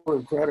 they were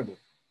incredible.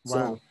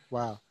 Wow.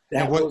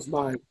 That was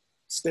my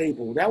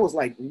staple. That was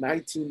like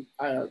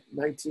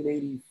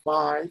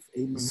 1985,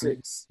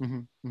 86.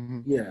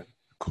 Yeah.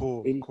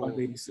 Cool. 85,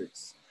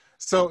 86.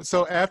 So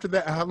after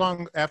that, how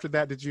long after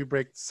that did you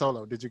break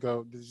solo? Did you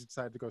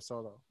decide to go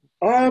solo?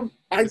 Did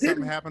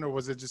something happen, or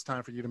was it just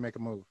time for you to make a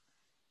move?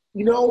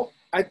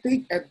 I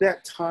think at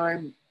that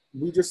time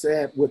we just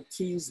had with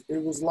Tease,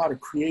 it was a lot of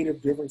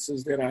creative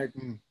differences that I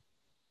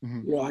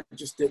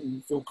just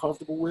didn't feel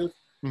comfortable with.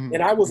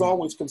 And I was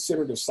always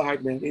considered a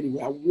sideman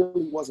anyway. I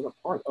really wasn't a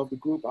part of the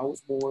group. I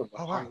was more of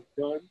a hired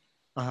gun,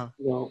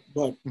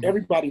 but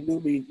everybody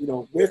knew me,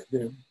 with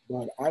them,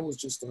 but I was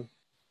just a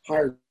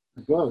hired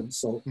gun.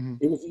 So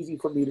it was easy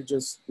for me to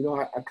just,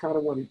 I kind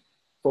of wanted to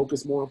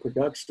focus more on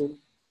production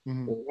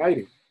and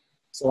writing.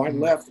 So I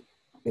left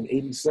in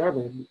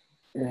 87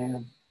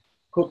 and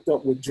hooked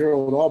up with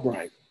Gerald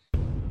Albright.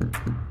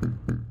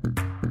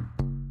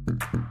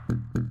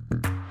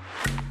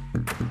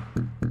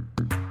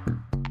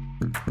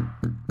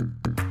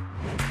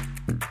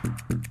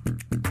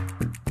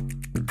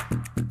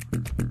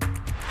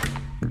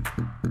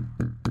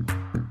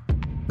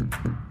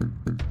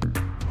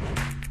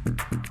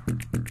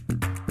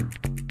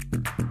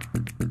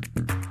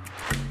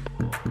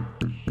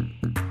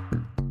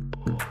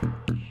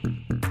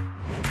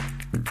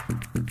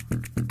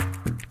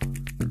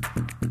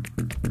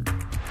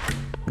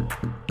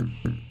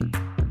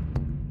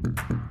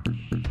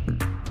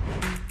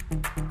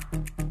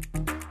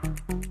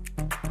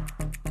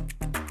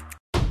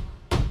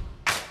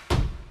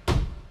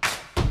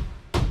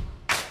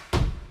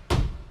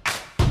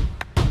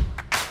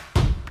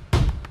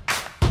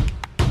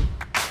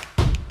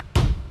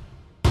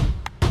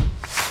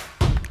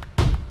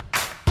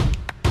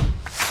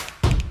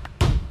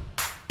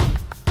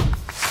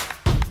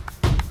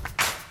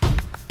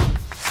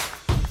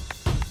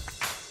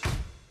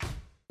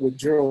 with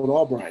Gerald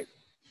Albright.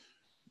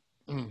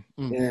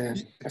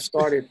 And I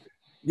started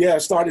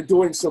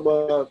doing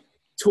some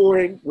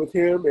touring with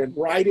him and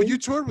writing. Well, you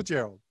toured with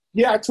Gerald?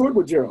 Yeah, I toured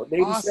with Gerald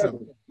in '87.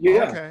 Awesome.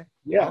 Yeah. Okay.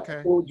 Yeah. Okay.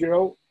 I toured with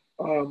Gerald.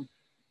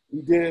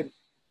 We did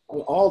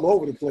all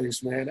over the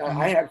place, man.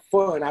 I had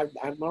fun. I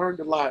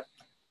learned a lot,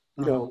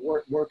 you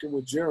know, working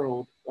with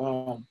Gerald.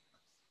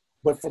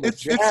 But from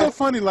it's so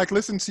funny, like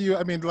listen to you.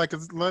 I mean, like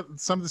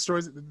some of the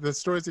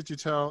stories that you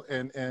tell,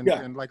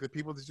 and like the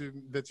people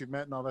that you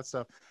met and all that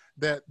stuff,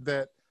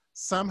 that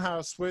somehow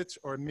Switch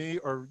or me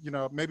or you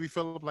know maybe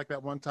Philip like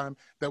that one time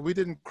that we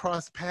didn't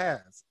cross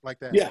paths like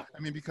that. Yeah. I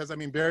mean, because I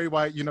mean Barry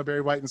White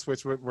and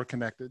Switch were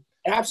connected.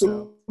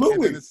 Absolutely.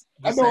 You know?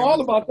 I know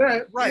all about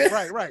that.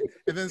 Right.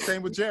 And then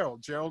same with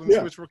Gerald. Gerald and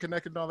Switch were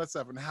connected and all that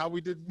stuff. And how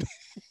we did.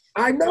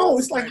 I know.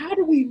 It's like how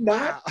do we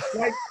not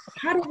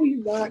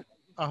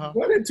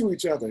run into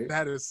each other?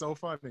 That is so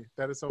funny.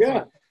 Funny.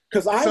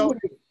 Because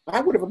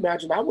I would have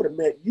imagined I would have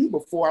met you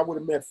before I would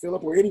have met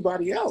Philip or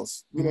anybody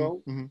else. You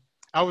know. Mm-hmm.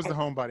 I was the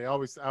homebody. I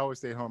always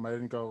stayed home. I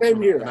didn't go.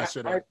 Same here. I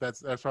should have.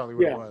 That's probably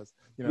what it was.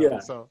 You know. Yeah.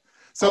 So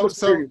I'm a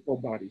serious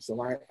homebody.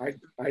 So I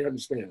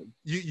understand.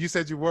 You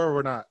said you were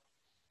or not?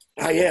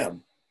 I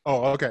am.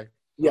 Oh, okay.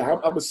 Yeah,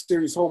 I'm a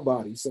serious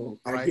homebody, so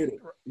I get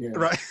it. Yeah.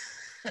 Right.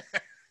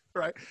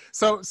 Right.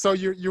 So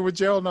you're with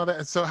Gerald and all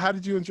that. So how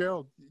did you and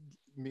Gerald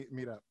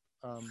meet up?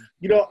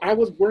 You know, I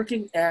was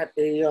working at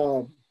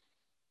a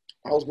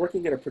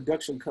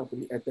production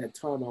company at that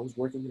time. I was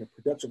working in a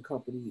production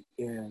company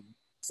in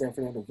San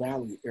Fernando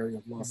Valley area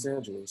of Los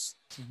Angeles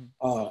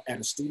at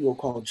a studio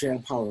called Jam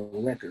Power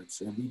Records,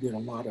 and we did a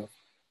lot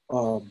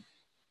of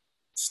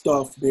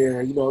stuff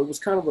there. You know, it was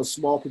kind of a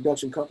small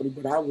production company,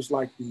 but I was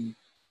like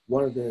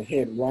one of the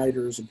head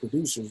writers and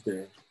producers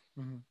there.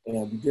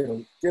 And we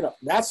did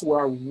that's where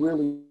I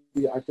really,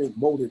 I think,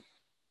 molded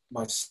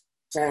my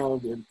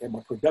sound and my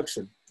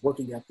production,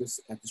 working at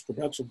this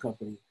production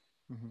company.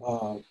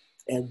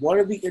 And one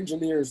of the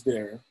engineers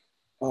there,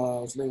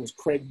 his name was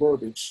Craig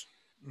Burbage,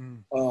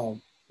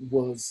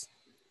 was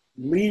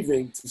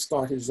leaving to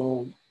start his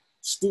own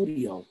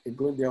studio in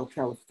Glendale,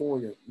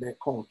 California,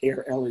 called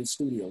Air LA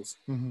Studios.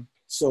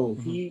 So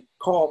he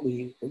called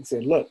me and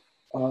said, look,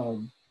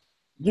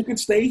 you can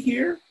stay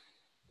here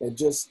and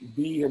just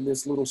be in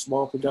this little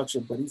small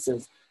production. But he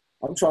says,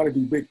 I'm trying to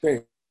do big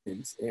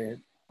things.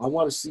 And I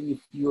want to see if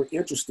you're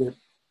interested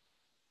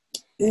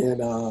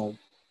in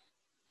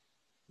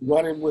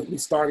running with me,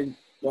 starting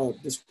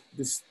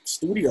this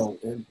studio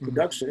and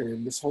production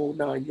and this whole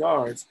 9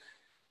 yards.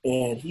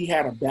 And he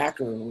had a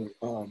backer.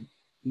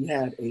 He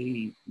had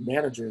a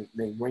manager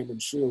named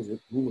Raymond Shields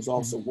who was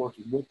also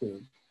working with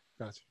him.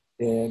 Gotcha.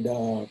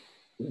 And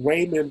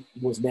Raymond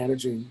was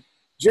managing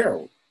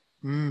Gerald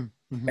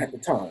at the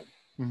time.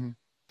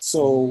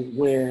 So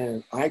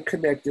when I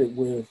connected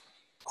with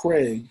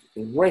Craig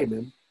and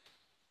Raymond,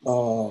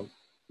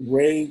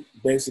 Ray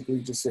basically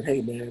just said,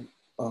 hey, man,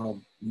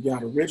 you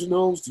got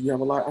originals? Do you have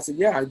a lot? I said,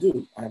 yeah, I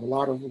do. I have a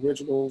lot of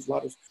originals,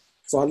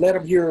 So I let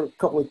him hear a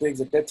couple of things.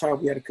 At that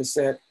time, we had a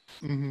cassette.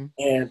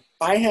 And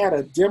I had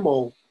a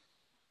demo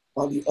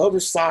on the other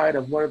side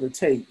of one of the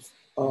tapes.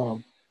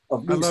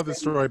 I love the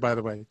story, by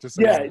the way. Just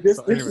this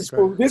is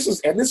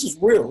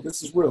real.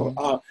 This is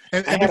real.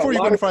 And before you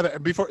go any farther,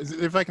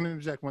 if I can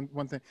interject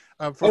one thing,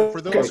 for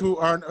those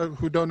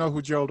who don't know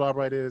who Gerald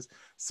Albright is,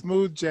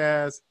 smooth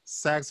jazz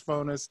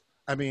saxophonist.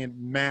 I mean,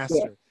 master.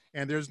 Yeah.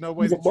 And there's no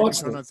way that you can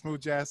turn on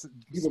smooth jazz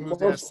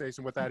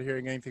station without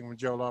hearing anything from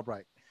Gerald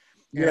Albright.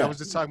 And I was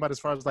just talking about as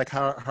far as like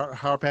how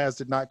our paths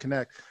did not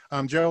connect.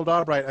 Gerald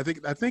Albright,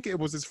 I think it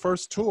was his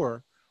first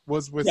tour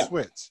was with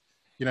Switch.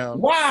 You know,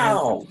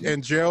 wow.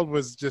 And Gerald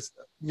was just,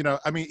 you know,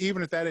 I mean,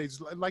 even at that age,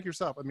 like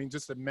yourself, I mean,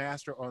 just a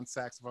master on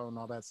saxophone and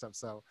all that stuff.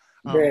 So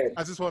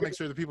I just want to make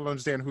sure that people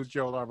understand who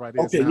Gerald Albright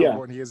is and how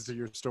important he is to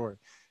your story.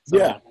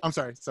 So, I'm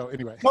sorry. So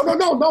anyway.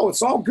 No,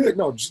 it's all good.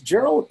 No,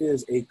 Gerald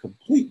is a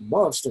complete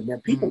monster,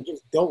 man. People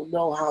just don't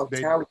know how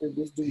talented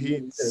this dude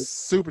is. He's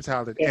super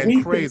talented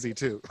and crazy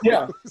too.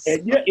 Yeah,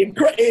 and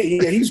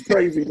he's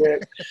crazy,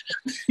 man.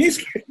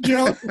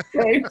 Gerald's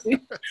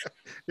crazy.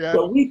 Yeah.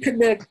 So we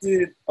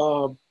connected,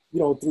 you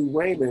know, through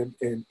Raymond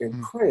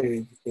and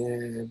Craig,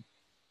 and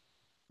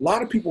a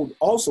lot of people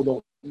also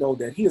don't know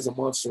that he is a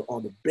monster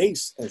on the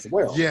bass as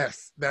well.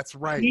 Yes, that's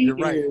right. You're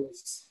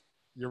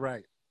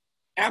right.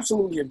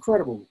 Absolutely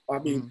incredible. I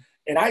mean,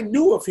 and I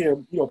knew of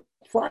him, you know,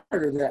 prior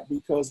to that,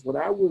 because when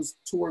I was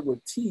touring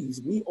with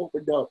Tease, we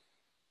opened up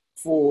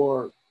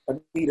for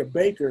Anita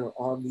Baker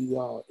on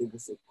the, it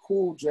was a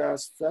Cool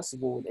Jazz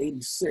Festival in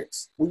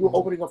 '86. We were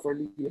opening up for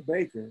Anita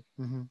Baker,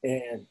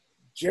 and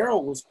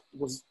Gerald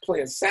was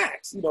playing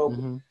sax, you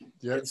know.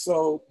 And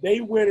so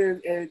they went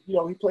in and, you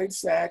know, he played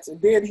sax,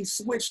 and then he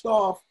switched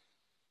off,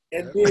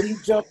 and then he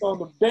jumped on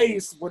the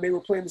bass when they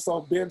were playing the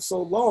song Been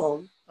So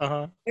Long.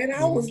 And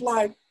I was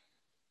like,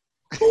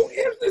 who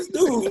is this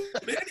dude,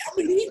 man? I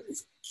mean,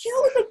 he's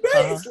killing the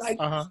bass,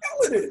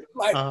 killing it.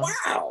 Like,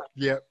 wow.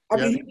 I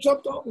mean, he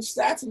jumped on the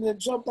sax and then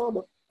jumped on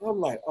the, I'm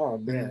like, oh,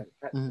 man,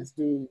 this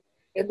dude.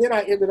 And then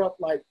I ended up,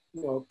 like,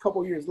 you know, a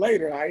couple years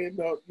later, I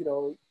ended up, you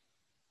know,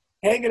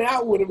 hanging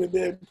out with him and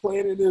then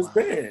playing in his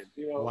band,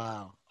 you know.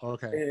 Wow.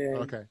 Okay. And,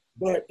 Okay.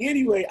 But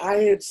anyway, I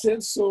had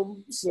sent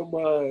some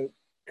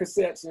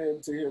cassettes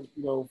in to him,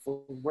 you know,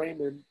 for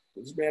Raymond,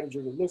 his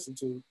manager, to listen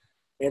to,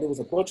 and there was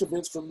a bunch of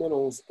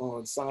instrumentals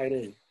on side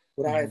A.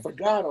 But I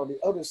forgot on the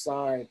other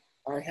side,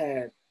 I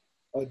had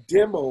a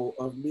demo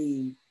of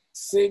me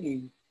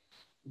singing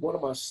one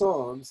of my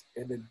songs,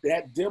 and then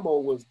that demo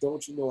was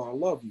 "Don't You Know I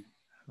Love You,"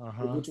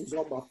 which was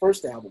on my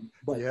first album.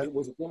 But it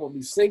was a demo of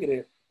me singing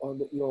it on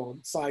the, you know,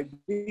 on side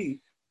B.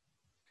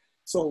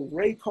 So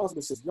Ray calls me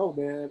and says, "No,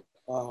 man,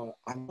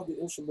 I love the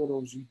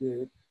instrumentals you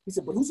did." He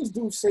said, "But who's this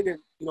dude singing,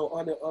 you know,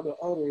 on the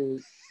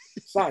other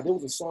side?" There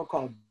was a song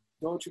called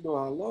 "Don't You Know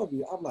I Love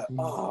You." I'm like,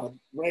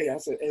 Ray. I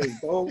said, "Hey,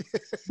 don't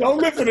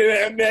listen to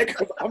that, man,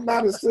 because I'm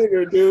not a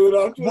singer, dude."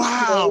 I'm just,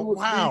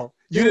 wow.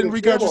 You didn't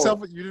regard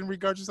yourself. You didn't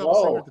regard yourself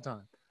a singer at the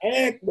time.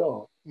 Heck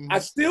no. I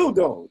still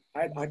don't.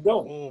 I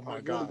don't. Oh my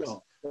I gosh. really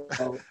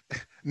don't.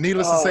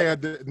 Needless to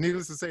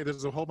say,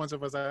 there's a whole bunch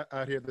of us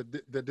out here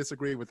that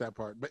disagree with that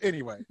part. But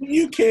anyway,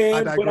 you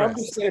can. But I'm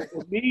just saying,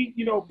 for me,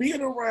 you know,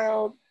 being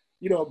around,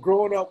 you know,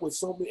 growing up with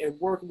so many and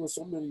working with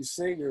so many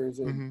singers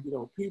and you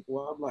know people,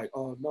 I'm like,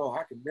 oh no,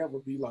 I can never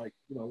be like,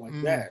 you know, like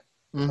that.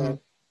 But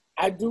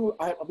I do.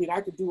 I mean,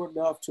 I could do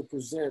enough to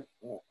present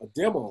a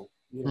demo.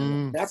 You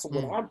know, that's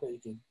what I'm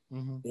thinking.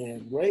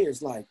 And Ray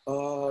is like,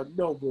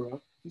 no,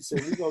 bro. He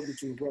said, "We're gonna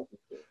get you a record."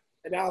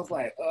 And I was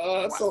like,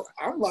 so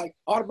I'm like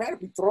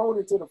automatically thrown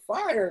into the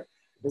fire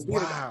as being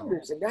an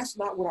artist, and that's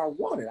not what I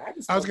wanted. I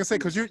was gonna say,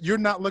 because you're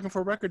not looking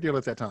for a record deal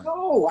at that time.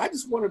 No, I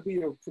just want to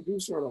be a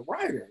producer and a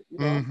writer. You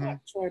know, I'm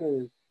not trying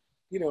to,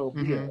 you know,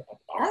 be an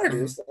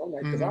artist. I'm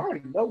like, because I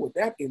already know what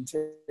that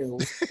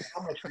entails.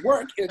 How much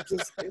work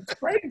it's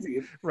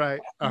crazy. Right.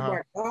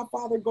 My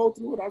godfather go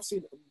through it. I've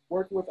seen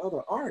working with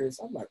other artists.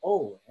 I'm like,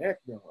 oh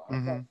heck no,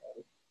 I'm not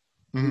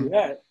gonna do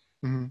that.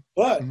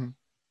 But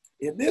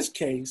in this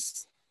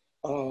case,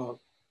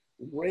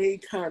 Ray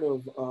kind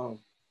of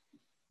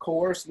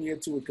coerced me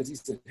into it because he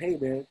said, "Hey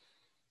man,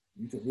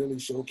 you can really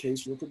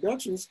showcase your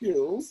production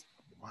skills."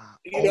 Wow.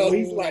 You know,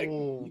 he's like,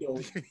 you know,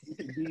 you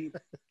can be,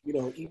 you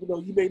know, even though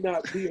you may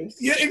not be,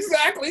 yeah,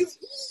 exactly.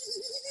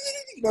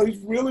 You know, he's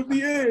really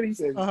be in. He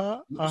said,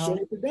 "You can show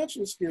your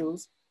production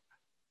skills."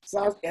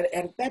 So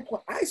at that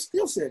point, I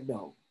still said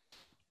no.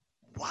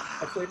 Wow.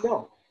 I said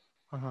no.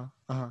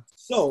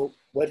 So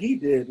what he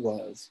did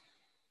was,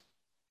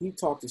 he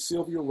talked to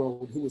Sylvia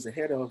Rhodes, who was the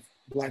head of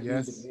Black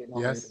music in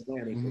Atlantic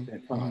at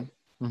that time.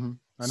 I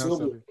know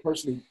Sylvia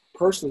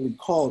personally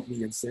called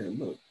me and said,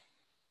 look,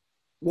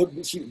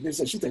 she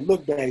said,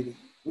 "Look, baby,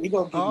 we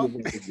gonna give you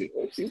a record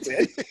deal." She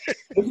said, "This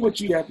is what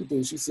you have to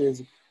do." She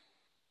says,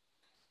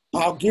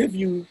 "I'll give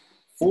you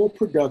full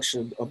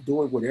production of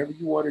doing whatever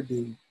you want to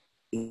do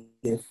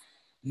if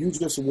you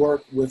just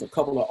work with a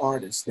couple of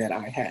artists that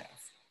I have.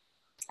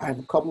 I have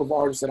a couple of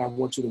artists that I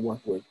want you to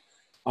work with.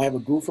 I have a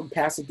group from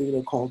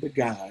Pasadena called The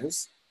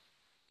Guys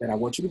that I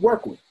want you to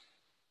work with."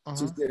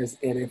 She says,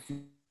 "And if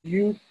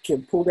you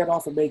can pull that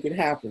off and make it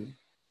happen,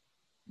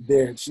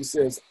 then," she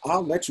says,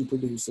 "I'll let you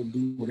produce and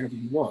do whatever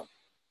you want.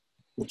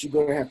 But you're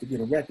going to have to get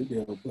a record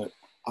deal, but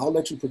I'll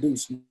let you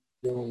produce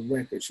your own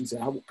record." She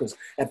said, because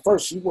at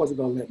first she wasn't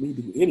going to let me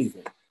do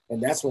anything.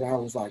 And that's when I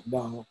was like,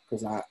 no,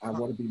 because I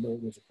want to be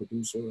known as a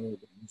producer or a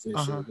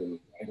musician or a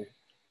writer.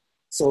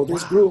 So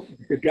this group,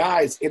 The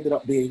Guys, ended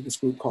up being this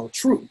group called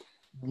Troop.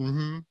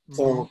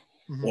 So,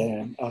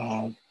 and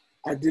I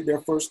did their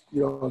first,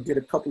 you know, did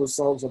a couple of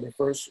songs on their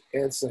first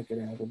and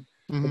second album.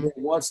 And then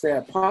once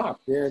that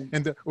popped, then...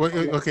 And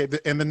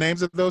the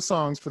names of those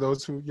songs, for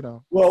those who, you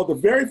know... Well, the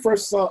very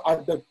first song,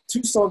 the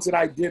two songs that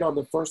I did on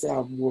the first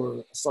album were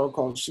a song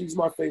called "She's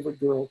My Favorite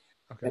Girl"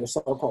 and a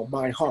song called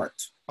 "My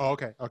Heart." Oh,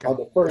 okay. On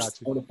the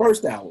first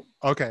album.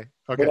 Okay.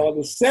 But on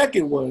the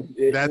second one...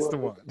 That's the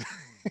one.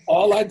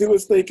 "All I Do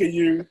Is Think of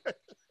You"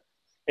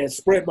 and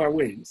 "Spread My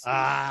Wings."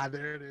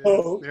 There it is.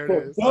 So there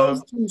it is.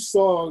 Those two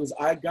songs,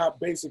 I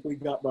basically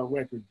got my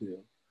record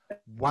deal.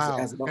 Wow.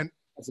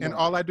 And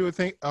all I do is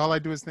think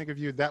of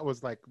you. That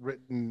was like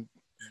written.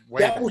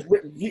 That was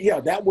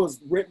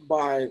written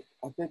by,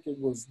 I think it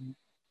was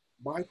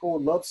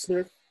Michael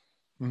Lovesmith.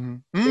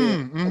 Michael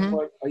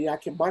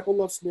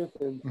Lovesmith,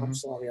 and I'm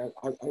sorry,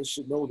 I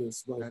should know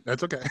this, but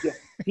that's okay. Yeah,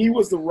 he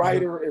was the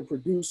writer and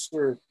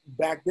producer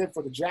back then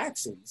for the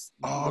Jacksons.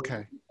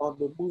 Okay. On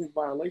the Moving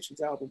Violations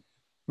album,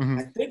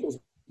 I think it was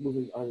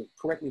Moving.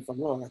 Correct me if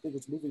I'm wrong. I think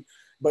it's Moving,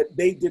 but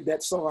they did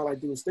that song "All I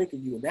Do Is Think of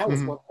You," and that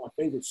was one of my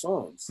favorite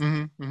songs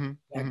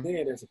back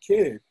then as a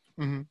kid.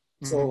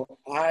 So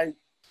I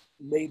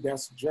made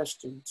that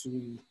suggestion to,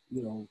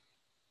 you know,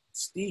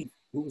 Steve,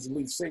 who was the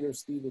lead singer,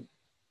 Stephen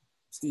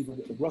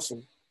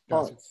Russell.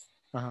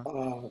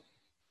 I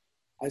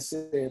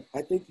said,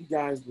 "I think you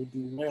guys would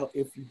do well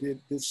if you did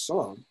this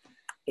song."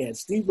 And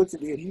Steve looks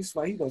at me and he's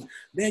like, he goes,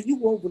 "Man, you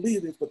won't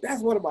believe this, but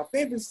that's one of my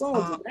favorite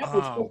songs." And that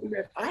was something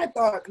that I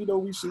thought, you know,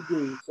 we should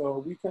do. So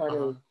we kind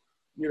of,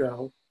 you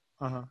know,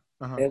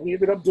 and we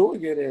ended up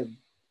doing it. And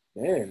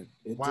man,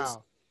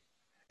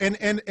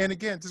 And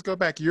again, just go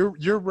back.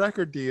 Your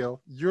record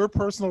deal, your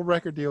personal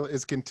record deal,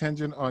 is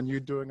contingent on you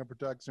doing a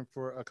production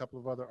for a couple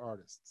of other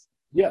artists.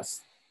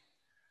 Yes.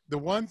 The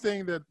one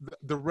thing that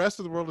the rest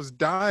of the world is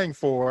dying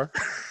for.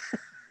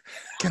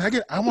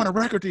 I want a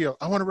record deal.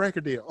 I want a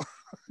record deal.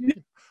 Yeah,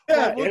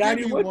 well, we'll and I give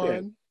didn't you want one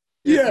that.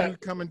 if Yeah, you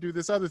come and do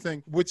this other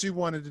thing, which you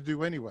wanted to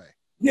do anyway.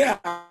 yeah,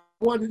 I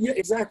wanted, yeah,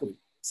 exactly.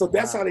 So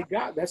that's Wow. how they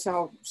got. That's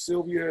how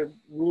Sylvia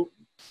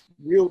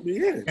reeled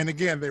me in. And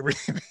again, they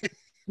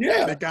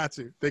Yeah, got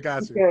you. They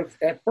got you. because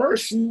at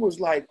first she was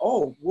like,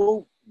 "Oh,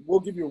 we'll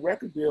give you a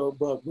record deal,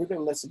 but we're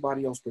gonna let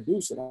somebody else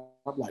produce it."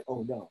 I'm like,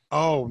 "Oh no."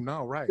 Oh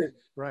no, right,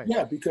 right.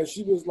 Yeah, because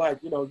she was like,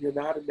 you're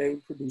not a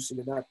named producer,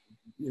 you're not,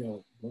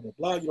 blah blah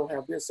blah. You don't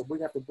have this, so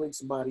we have to bring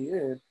somebody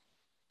in.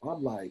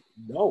 I'm like,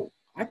 no,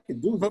 I can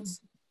do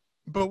this.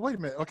 But wait a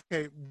minute.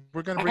 Okay,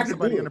 we're gonna I bring can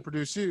somebody do in it. to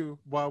produce you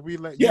while we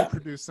let you Yeah,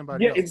 produce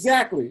somebody yeah, else.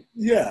 exactly.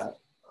 Yeah,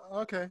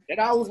 Okay. and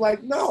I was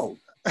like, no.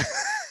 I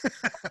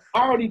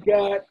already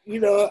got,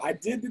 I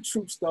did the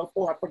troop stuff.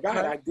 Oh, I forgot,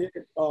 Right. I did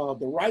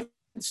the writing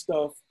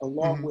stuff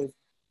along with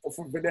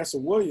from Vanessa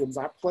Williams.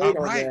 I played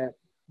on Right. that.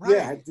 Right.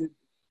 Yeah, I did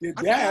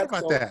I that. forgot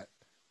about that.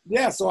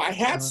 Yeah, so I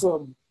had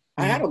some.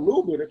 I had a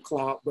little bit of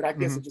clout, but I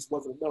guess it just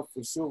wasn't enough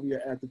for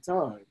Sylvia at the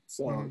time.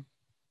 So,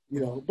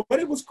 but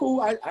it was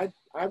cool.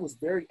 I was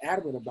very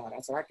adamant about it.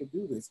 I said I could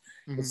do this,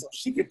 and so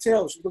she could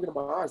tell. She's looking at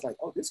my eyes like,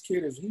 "Oh, this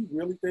kid he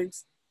really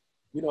thinks,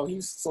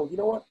 he's so. You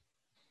know what?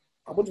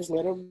 I'm gonna just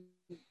let him,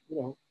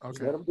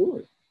 just let him do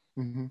it."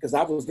 Because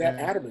I was that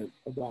adamant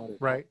about it.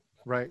 Right,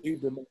 right. I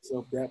believed in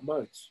myself that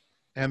much.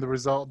 And the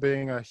result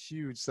being a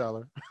huge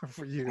seller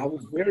for you. I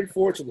was very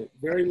fortunate,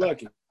 very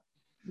lucky.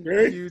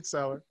 Very huge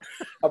seller.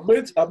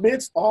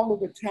 Amidst all of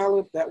the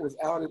talent that was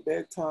out at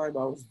that time,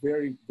 I was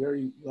very,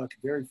 very lucky,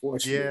 very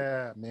fortunate.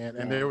 Yeah, man.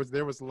 And there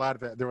was a lot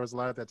of that. There was a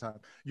lot at that time.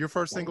 Your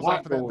first singles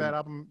off of that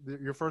album,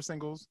 your first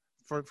singles,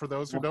 for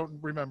those who don't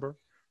remember.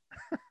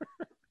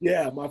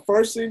 Yeah, my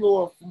first single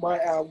off my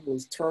album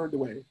was "Turned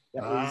Away."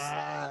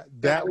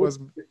 That was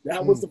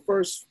the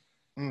first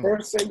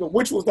single,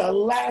 which was the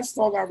last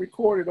song I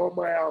recorded on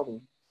my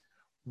album.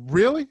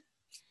 Really?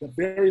 The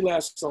very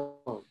last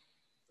song.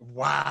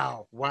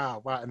 Wow.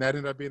 And that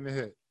ended up being the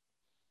hit.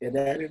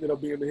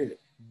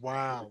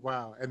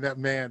 Wow. And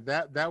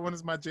that one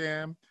is my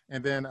jam.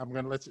 And then I'm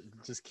gonna let you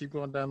just keep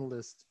going down the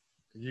list.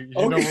 You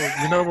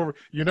know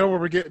where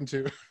we're getting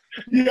to.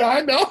 Yeah,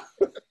 I know.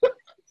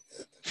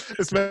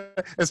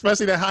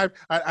 Especially that high.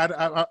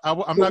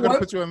 I'm not going to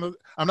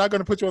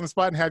put you on the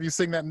spot and have you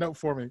sing that note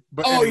for me.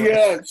 But anyway.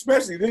 Yeah,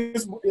 especially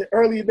this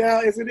early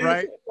now, isn't it?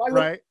 Right.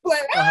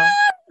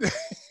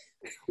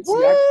 See,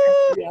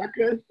 I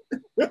could.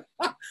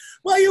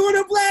 Well, you want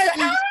to play?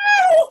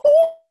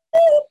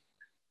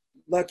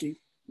 Lucky.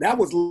 That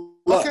was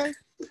luck. Okay.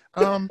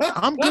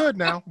 I'm good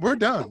now. We're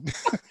done.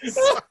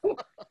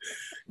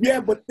 Yeah,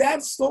 but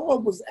that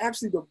song was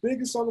actually the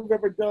biggest song I've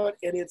ever done,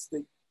 and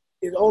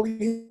it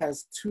only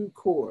has 2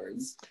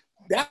 chords.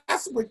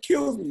 That's what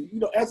kills me.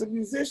 As a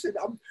musician,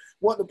 I'm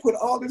wanting to put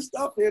all this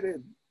stuff in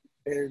it.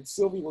 And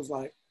Sylvie was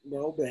like,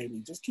 "No, baby,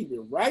 just keep it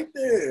right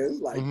there.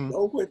 It's like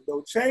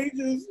no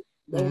changes,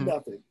 no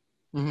nothing.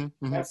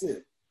 That's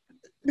it."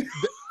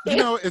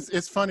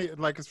 It's funny.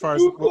 Like as far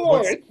as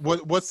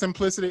what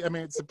simplicity. I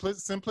mean,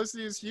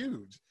 simplicity is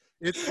huge.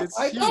 It's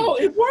I huge. know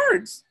it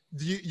works.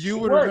 You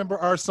would remember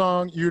our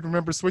song. You'd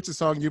remember Switch's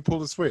song. You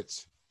pull a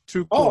switch.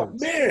 2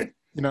 chords. Oh man.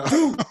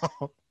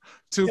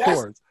 2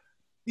 chords.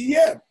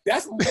 Yeah,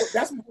 that's one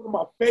of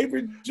my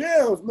favorite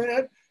jams,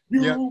 man.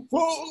 You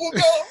pull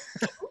the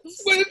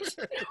switch.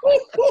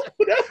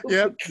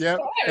 Yep.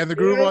 And the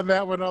groove on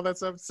that one, all that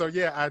stuff. So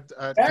yeah,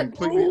 I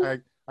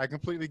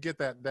completely get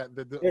that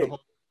the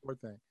whole chord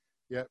thing.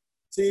 Yep.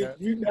 See,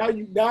 now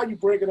you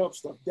breaking up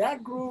stuff.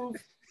 That groove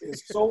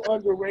is so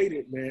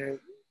underrated, man.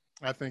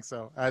 I think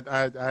so.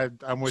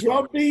 I'm with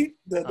Drum you.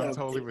 Beat, I'm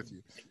totally with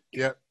you.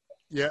 Yep.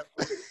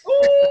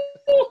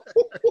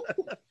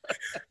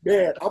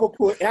 Man, I'm gonna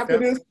pull after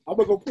this. I'm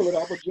gonna go pull it.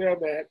 I'm gonna jam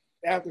that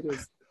after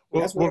this.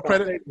 Well,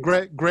 credit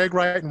Greg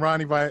Wright and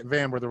Ronnie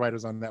Van were the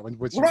writers on that one.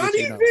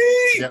 Ronnie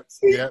V.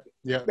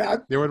 Yep. Now,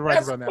 they were the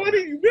writers on that. That's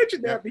funny you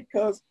mentioned that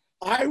because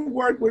I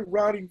worked with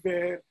Ronnie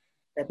Van,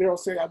 and they'll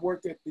say I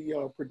worked at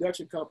the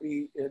production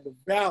company in the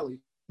Valley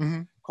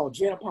called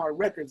Jam Power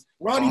Records.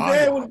 Ronnie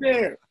Van was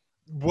there.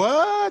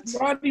 What?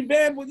 Ronnie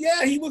Van was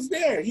he was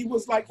there. He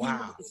was like he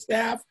was the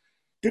staff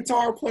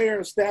guitar player,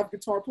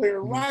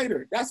 and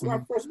writer. That's when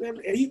I first met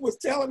him. And he was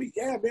telling me,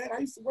 "Yeah, man, I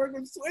used to work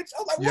on Switch."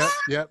 I was like, "What?"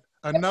 Yep.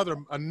 Another,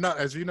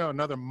 as you know,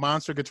 another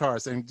monster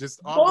guitarist and just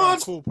all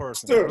cool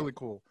person. Really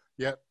cool.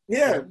 Yep.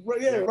 Yeah.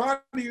 Ronnie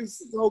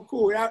is so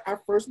cool. I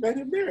first met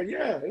him there.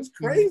 Yeah, it's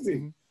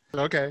crazy.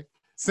 Okay.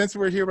 Since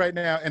we're here right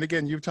now, and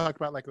again, you've talked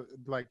about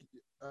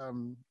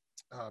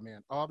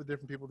all the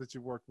different people that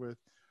you worked with.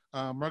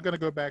 We're going to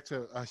go back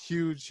to a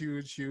huge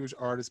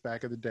artist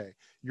back in the day.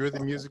 You're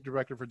the music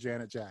director for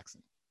Janet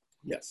Jackson.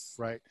 Yes.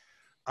 Right.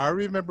 I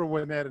remember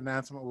when that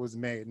announcement was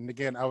made. And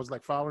again, I was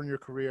like following your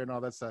career and all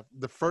that stuff.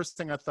 The first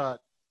thing I thought,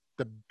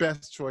 the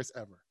best choice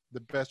ever. the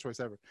best choice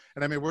ever.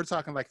 And I mean, we're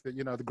talking like the,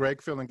 you know, the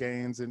Greg Filling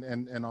games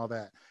and all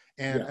that.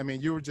 And I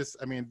mean, you were just,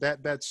 I mean,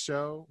 that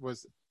show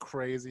was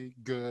crazy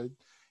good.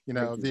 You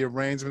know, the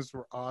arrangements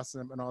were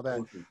awesome and all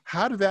that.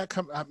 How did that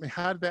come? I mean,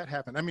 how did that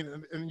happen? I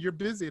mean, and you're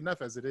busy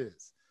enough as it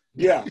is.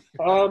 Yeah.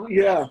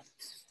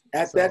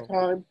 At that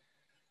time,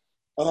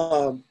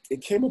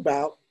 it came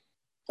about.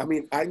 I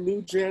mean, I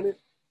knew Janet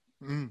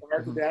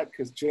prior to that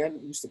because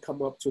Janet used to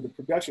come up to the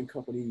production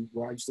company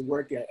where I used to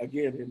work at,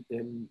 again,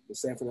 in the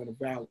San Fernando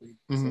Valley.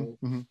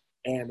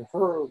 And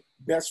her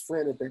best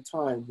friend at that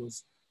time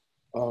was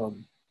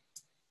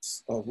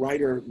a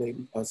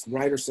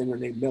writer-singer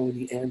named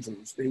Melanie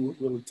Andrews. They were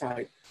really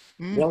tight.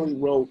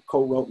 Melanie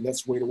co-wrote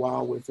Let's Wait a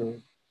While with her,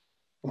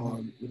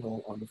 you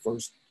know, on the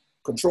first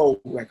Control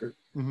record.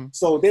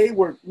 So they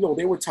were, you know,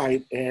 they were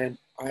tight, and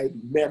I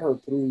met her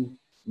through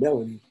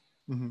Melanie.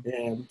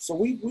 And so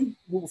we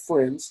were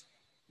friends.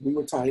 We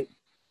were tight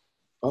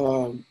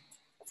for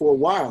a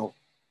while.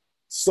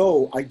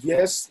 So I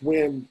guess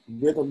when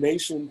Rhythm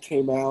Nation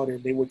came out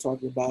and they were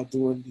talking about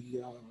doing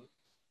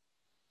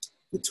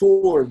the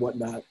tour and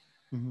whatnot,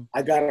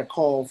 I got a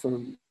call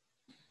from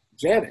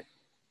Janet.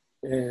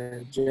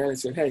 And Janet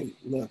said, hey,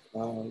 look,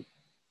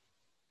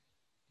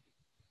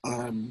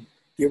 I'm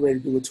getting ready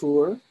to do a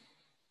tour.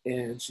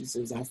 And she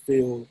says, I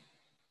feel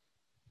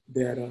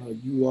that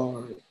you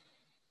are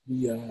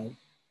the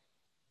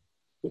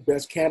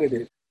best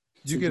candidate.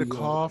 Did you get a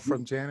call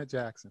from Janet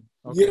Jackson?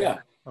 Okay. Yeah.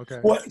 Okay.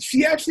 Well,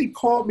 she actually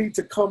called me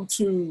to come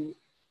to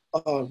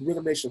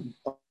Rhythm Nation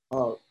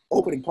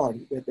opening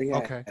party that they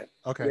had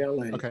in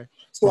LA. Okay.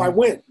 So I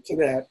went to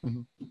that,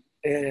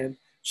 and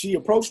she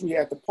approached me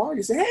at the party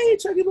and said, hey,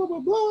 Chuckii, blah, blah,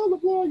 blah, blah,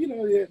 blah, you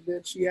know, and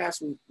then she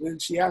asked me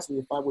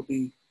if I would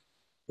be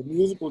the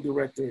musical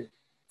director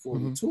for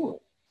the tour.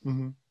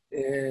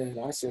 And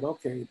I said,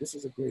 okay, this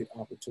is a great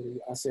opportunity.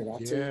 I said, I'll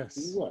tell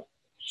you what,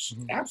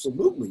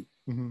 absolutely.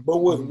 But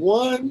with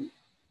one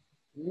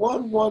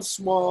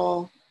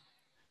small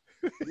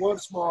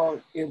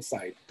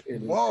insight.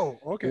 Whoa,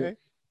 okay.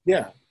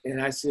 Yeah.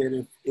 And I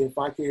said, if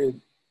I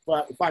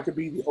could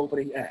be the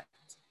opening act.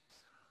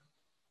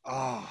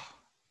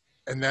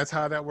 And that's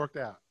how that worked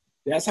out.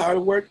 That's how it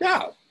worked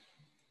out.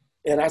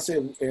 And I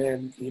said,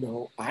 and you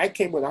know, I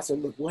came with, I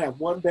said, look, we'll have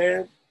one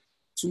band,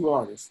 2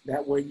 artists.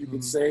 That way you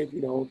can save,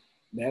 you know,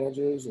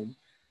 managers, and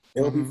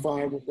they'll be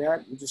fine with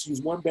that. We just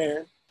use one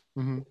band,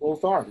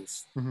 both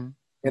artists.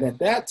 And at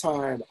that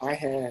time, I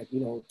had, you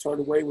know, Turn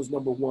Away was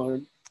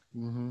 #1.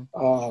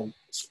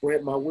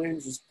 Spread My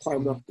Wings was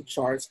climbing up the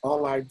charts.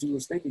 All I Do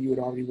Is Think of You had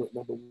already went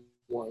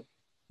 #1.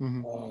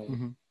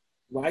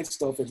 Right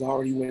Stuff has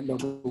already went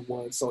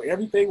 #1. So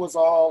everything was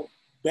all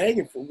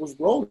banging, was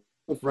rolling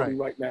for me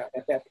right now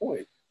at that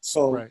point.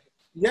 So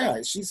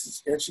yeah, she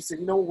said,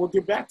 you know, we'll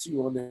get back to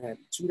you on that.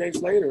 2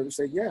 days later, and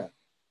said, yeah.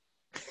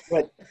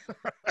 But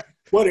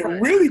what it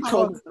really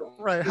comes from.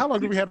 How long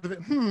do we have to?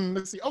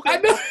 Let's see. Okay. I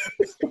know.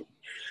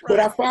 But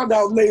I found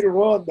out later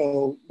on,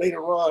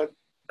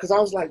 because I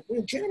was like,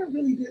 man, Janet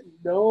really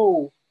didn't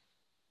know.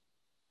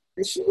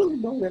 Did she really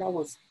know that I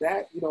was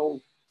that, you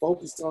know,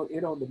 focused on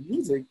the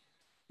music?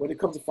 When it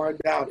comes to find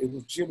out, it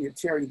was Jimmy and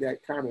Terry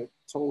that kind of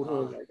told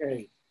her, like,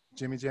 hey.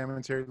 Jimmy Jam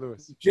and Terry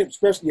Lewis.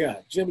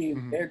 Jimmy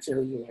and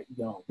Terry were like,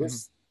 no,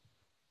 that's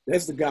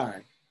the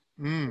guy.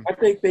 I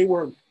think they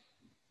were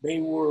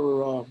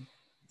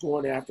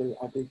going after,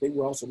 I think they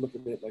were also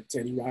looking at like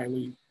Teddy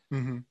Riley.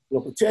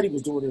 Well, but Teddy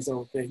was doing his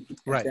own thing.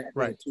 Right.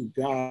 Too.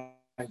 God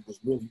was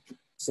really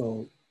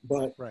so.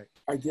 But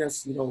I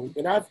guess, you know,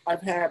 and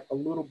I've had a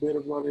little bit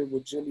of running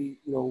with Jimmy,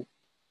 you know,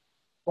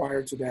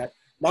 prior to that.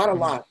 Not a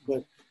lot,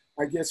 but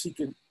I guess he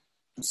could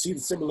see the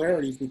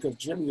similarities because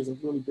Jimmy is a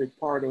really big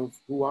part of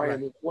who I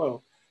am as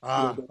well.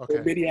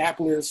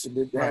 Minneapolis and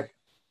that.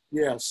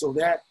 Yeah. So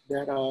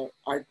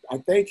I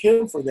thank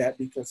him for that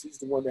because he's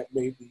the one that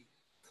made the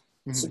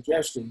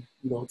suggestion,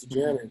 you know, to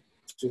Janet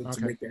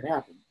to make that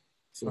happen.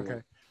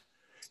 So,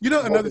 you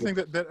know, another thing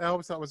that I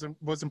always thought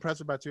was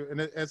impressive about you,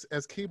 and as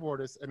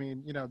keyboardists, I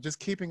mean, you know, just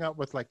keeping up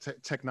with like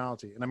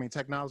technology, and I mean,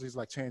 technology is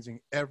like changing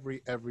every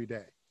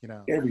day, you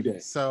know, every day.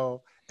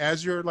 So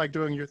as you're like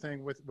doing your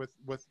thing with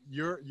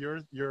your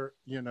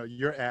you know,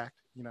 your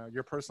act, you know,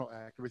 your personal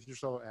act with your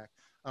solo act,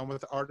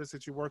 with the artists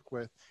that you work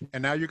with,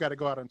 and now you got to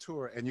go out on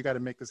tour and you got to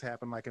make this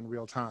happen like in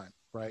real time,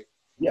 right?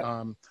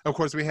 Yeah. Of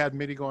course, we had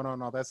MIDI going on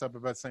and all that stuff,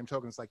 but by the same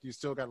token, it's like you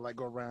still got to like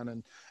go around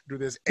and do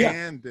this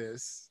and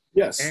this.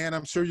 Yes. And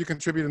I'm sure you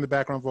contribute in the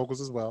background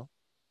vocals as well.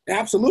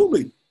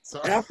 Absolutely.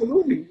 So,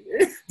 absolutely.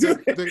 The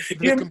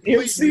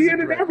MCing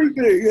and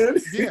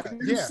everything.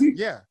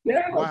 Yeah.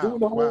 Wow. Doing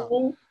the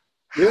whole.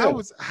 Yeah.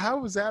 How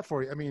was that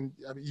for you? I mean,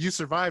 you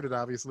survived it,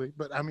 obviously,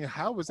 but I mean,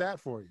 how was that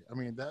for you? I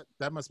mean,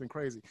 that must have been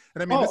crazy.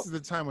 And I mean, this is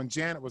the time when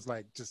Janet was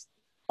like just.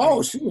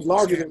 She was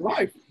larger than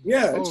life.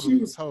 Yeah.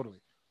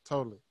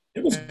 Totally.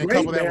 It was and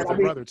great, couple that with her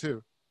brother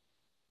too.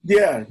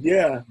 Yeah.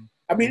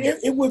 I mean,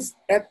 it was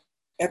at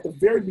the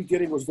very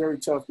beginning was very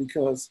tough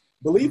because,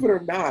 believe it or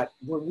not,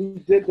 when we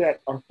did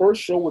that, our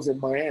first show was in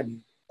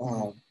Miami,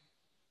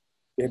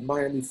 in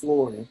Miami,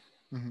 Florida,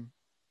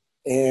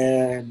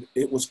 And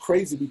it was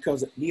crazy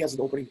because me as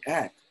an opening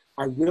act,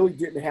 I really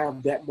didn't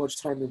have that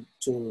much time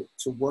to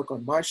work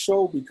on my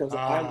show because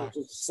I was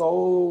just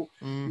so,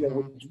 you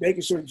know,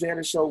 making sure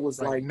Janet's show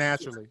was like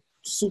naturally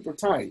super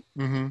tight.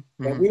 And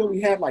mm-hmm. we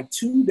only had like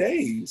 2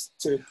 days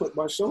to put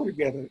my show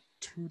together.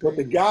 2 days. But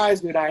the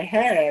guys that I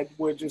had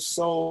were just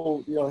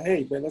so, you know,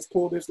 hey, man, let's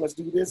pull this, let's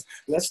do this,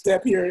 let's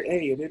step here,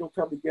 hey, and it'll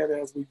come together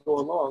as we go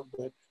along.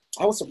 But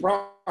I was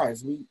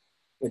surprised. We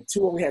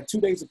only had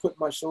 2 days to put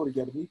my show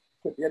together.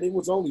 And it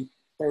was only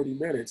 30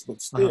 minutes,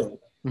 but still.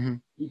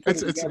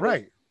 It's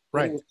right.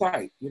 It was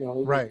tight, you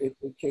know.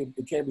 It came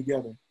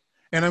together.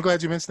 And I'm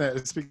glad you mentioned that.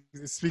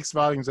 It speaks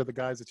volumes of the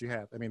guys that you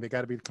have. I mean, they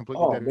got to be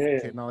completely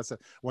dedicated and all that stuff.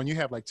 When you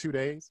have like 2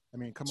 days, I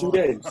mean, come on. 2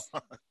 days.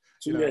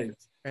 2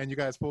 days. And you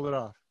guys pulled it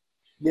off.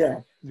 Yeah.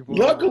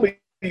 Luckily,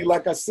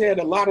 like I said,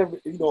 a lot of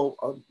it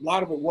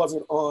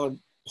wasn't on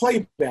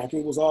playback.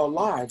 It was all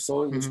live,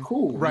 so it was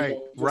cool. Right,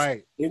 you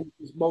know, It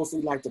was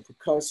mostly like the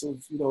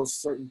percussive, you know,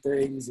 certain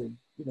things, and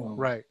you know.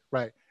 Right.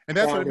 And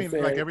that's what I mean.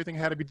 Like everything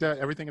had to be done.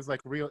 Everything is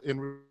like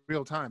in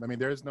real time. I mean,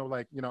 there's no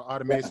like, you know,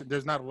 automation. Yeah.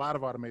 There's not a lot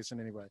of automation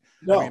anyway.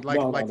 No, I mean,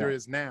 like there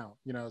is now.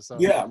 You know, so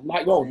yeah,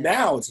 like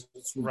now it's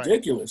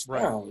ridiculous.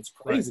 Right. Now it's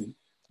crazy.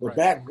 But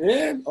back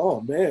then,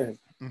 oh man.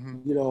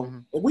 You know,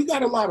 and we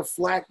got a lot of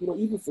flack, you know,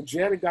 even for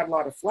Janet got a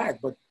lot of flack,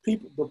 but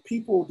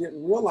people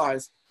didn't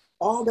realize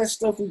all that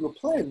stuff we were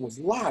playing was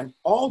live.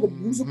 All the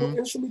musical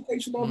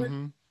instrumentation of it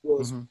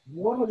was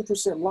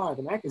 100% live.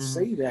 And I can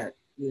say that,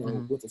 you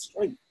know, with a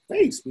straight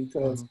face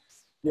because,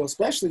 you know,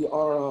 especially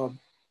our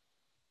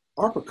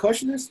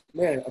percussionist,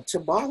 man,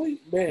 Timbali,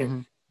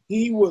 man,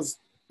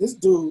 this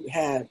dude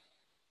had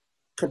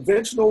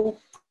conventional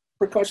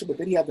percussion, but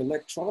then he had the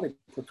electronic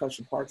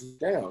percussion parts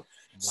down. Wow.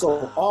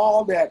 So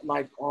all that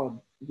like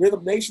on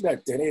Rhythm Nation,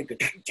 that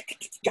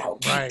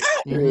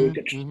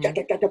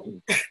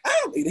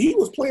he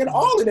was playing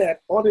all of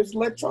that on his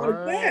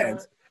electronic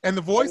bands. And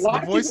the voice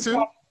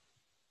too?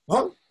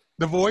 Huh?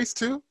 The voice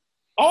too?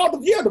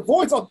 The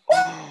voice on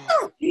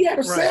he had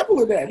a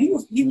sample of that. He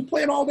was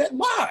playing all that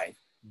live.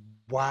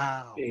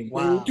 Wow. He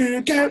was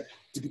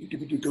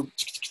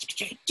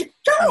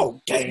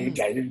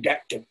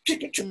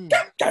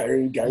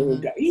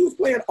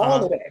playing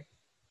all of that.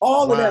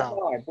 All of that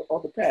live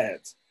on the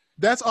pads.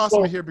 That's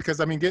awesome to hear because,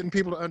 I mean, getting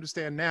people to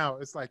understand now,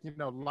 it's like, you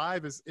know,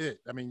 live is it.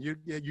 I mean, you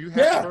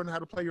have to learn how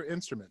to play your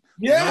instrument.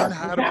 Yeah. Learn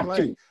how to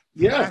play.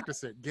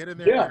 Practice it. Get in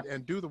there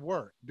and do the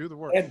work.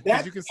 And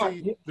because you can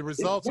see the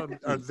results are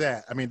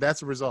that. I mean,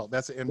 that's a result.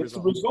 That's the end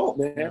result. It's the result,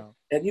 man. You know?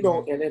 And, you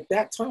know, and at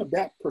that time,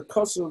 that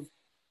percussive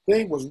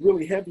thing was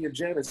really heavy in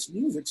Janet's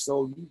music.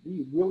 So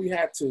we really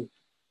had to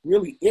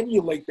really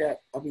emulate that,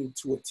 I mean,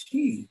 to a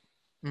T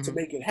to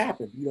make it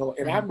happen, you know.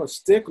 And I'm a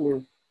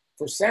stickler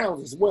for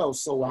sounds as well,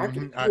 so I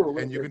can hear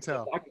and you can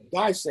tell. I can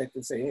dissect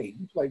and say, hey,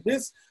 you play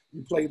this,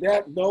 you play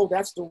that. No,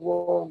 that's the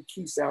wrong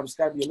key sound. It's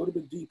got to be a little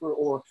bit deeper,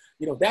 or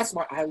you know,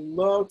 I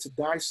love to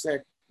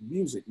dissect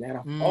music, man.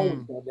 I've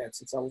always done that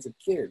since I was a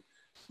kid.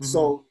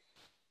 So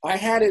I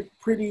had it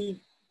pretty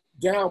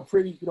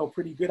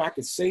good. I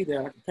could say that.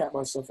 I could pat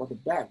myself on the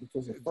back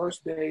because the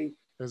first day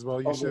as well,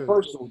 of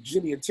rehearsal,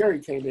 Jimmy and Terry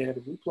came in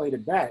and we played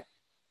it back.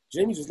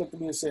 Jimmy just looked at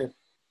me and said,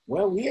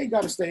 well, we ain't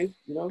got to stay,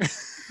 you know.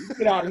 You can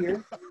get out of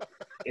here.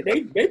 And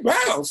they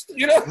bounced,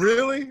 you know.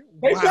 Really?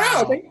 They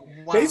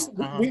bounced.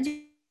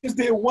 We just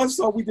did one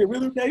song. We did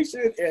Rhythm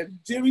Nation, and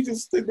Jimmy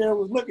just stood there and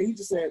was looking. He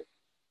just said,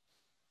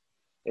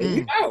 hey,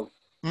 we out.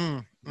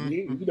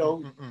 You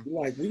know,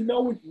 like, we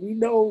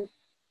know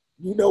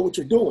what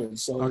you're doing.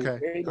 So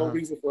there ain't no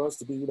reason for us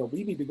to be, you know,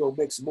 we need to go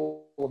make some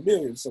more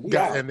millions. So we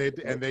out. And they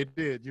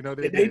did. You know,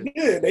 they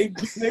did. They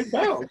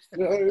bounced. You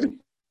know?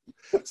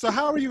 So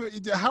how are you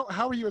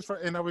as far,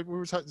 and we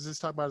were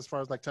just talking about as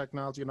far as like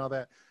technology and all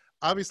that.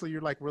 Obviously,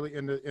 you're like really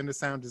into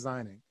sound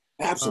designing.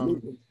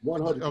 Absolutely,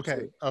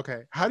 100%.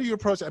 Okay. How do you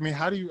approach it? I mean,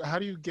 how do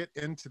you get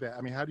into that?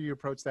 I mean, how do you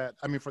approach that?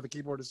 I mean, for the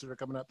keyboardists that are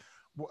coming up,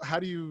 how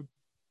do you?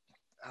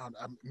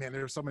 Man,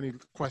 there are so many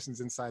questions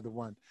inside the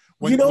one.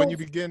 When you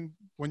begin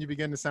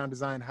the sound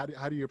design, how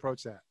do you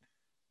approach that?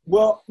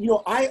 Well, you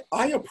know, I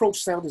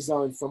approach sound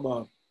design from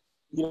a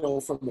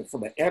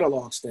from an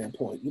analog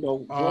standpoint, you know,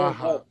 growing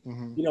up,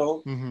 you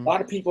know, a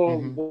lot of people,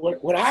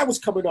 when I was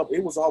coming up,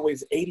 it was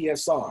always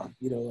ADSR,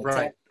 you know,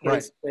 attack,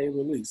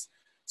 release.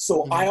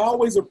 So I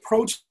always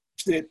approached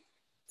it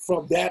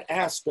from that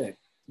aspect,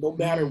 no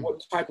matter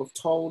what type of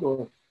tone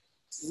or,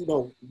 you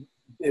know,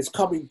 is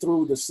coming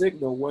through the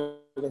signal, whether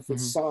if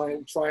it's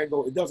sine,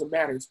 triangle, it doesn't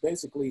matter. It's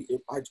basically,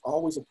 I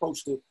always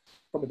approached it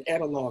from an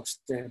analog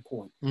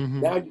standpoint.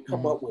 Now you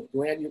come up with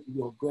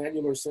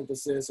granular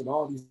synthesis and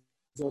all these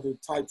other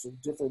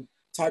different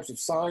types of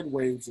sine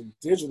waves and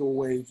digital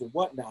waves and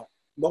whatnot.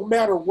 No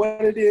matter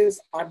what it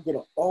is, I'm going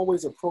to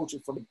always approach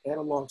it from an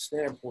analog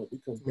standpoint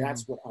because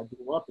that's what I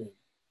grew up in.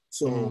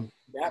 So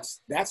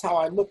that's how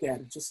I look at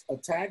it. Just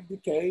attack,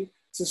 decay,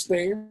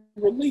 sustain,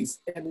 release,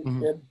 and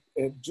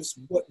just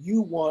what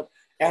you want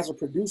as a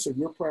producer,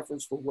 your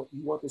preference for what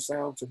you want the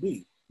sound to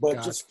be.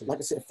 But just like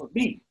I said, for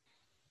me,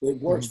 it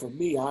works for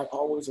me. I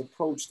always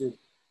approached it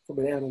from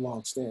an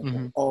analog standpoint.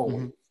 Mm-hmm. Always.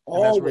 Mm-hmm. And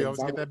Always. that's where you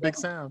always get that big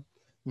sound.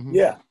 Mm-hmm.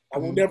 Yeah. I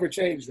will Mm-hmm. never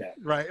change that.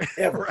 Right.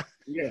 Ever. Right.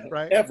 Yeah.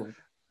 Right. Ever.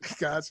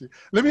 Gotcha.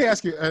 Let me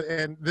ask you,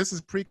 and this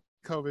is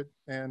pre-COVID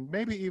and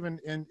maybe even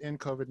in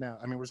COVID now.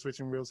 I mean, we're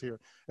switching reels here.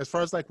 As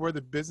far as like where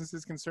the business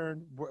is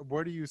concerned,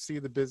 where do you see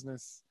the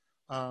business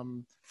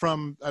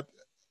from,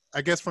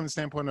 I guess from the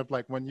standpoint of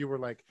like when you were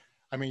like,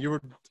 I mean, you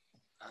were,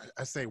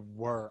 I say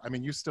were, I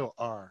mean, you still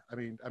are. I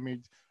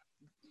mean,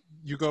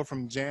 you go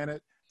from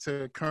Janet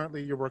to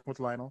currently you're working with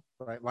Lionel,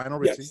 right? Lionel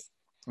Richie. Yes.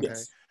 Okay.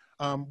 Yes.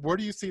 Where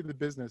do you see the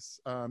business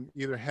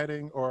either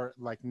heading or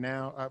like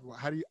now?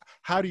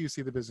 How do you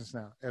see the business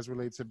now as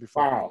relates to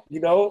before? Wow.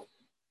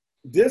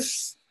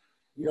 That's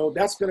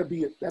going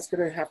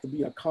to have to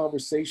be a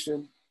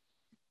conversation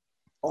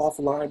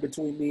offline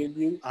between me and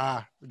you.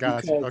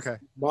 Gotcha. Okay.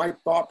 My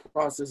thought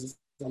process is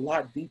a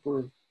lot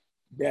deeper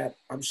that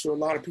I'm sure a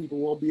lot of people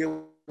won't be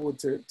able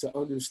to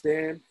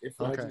understand if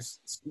I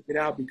just speak it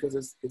out, because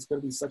it's going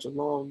to be such a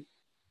long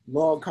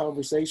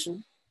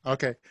conversation.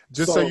 Okay.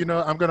 Just so you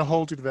know, I'm going to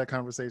hold you to that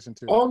conversation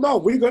too. Oh no,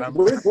 we're going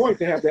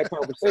to have that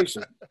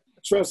conversation.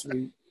 Trust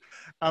me.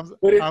 I'm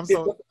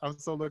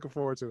so looking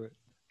forward to it.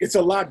 It's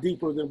a lot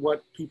deeper than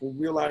what people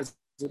realize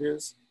it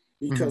is,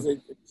 because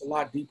it's a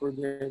lot deeper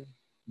than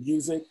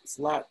music. It's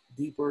a lot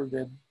deeper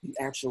than the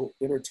actual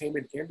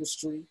entertainment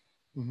industry.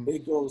 Mm-hmm.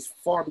 It goes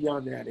far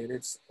beyond that, and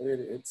it's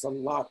a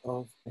lot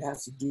of, it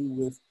has to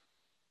do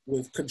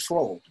with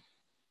control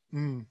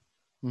and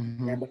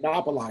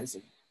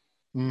monopolizing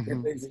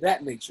and things of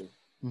that nature,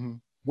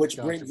 which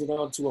brings it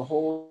on to a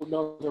whole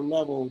nother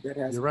level that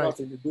has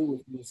nothing to do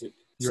with music.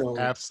 You're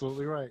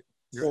absolutely right.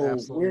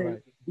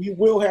 We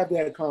will have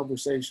that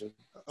conversation.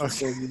 Okay.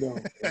 So you know.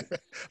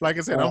 Like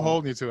I said, I'm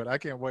holding you to it. I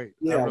can't wait.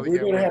 Yeah, we're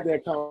going to have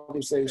that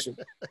conversation.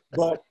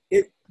 But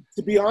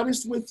to be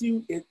honest with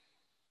you,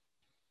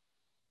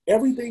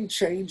 everything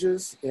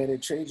changes, and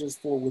it changes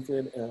for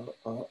within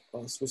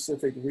a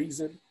specific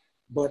reason.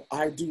 But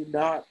I do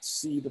not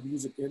see the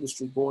music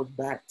industry going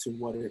back to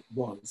what it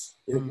was.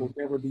 It will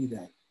never be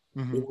that.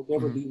 It will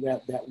never be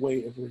that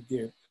way ever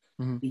again,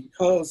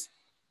 because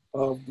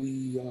of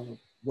the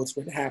what's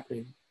been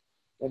happening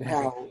and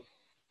how.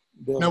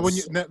 Now,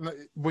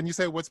 when you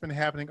say what's been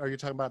happening, are you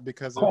talking about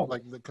because of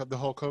like the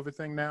whole COVID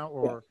thing now,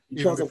 or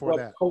even before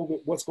that?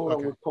 What's going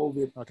on with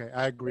COVID? Okay,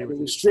 I agree with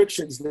the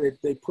restrictions that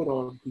they put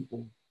on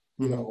people,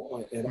 you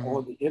know, and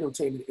on the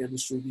entertainment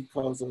industry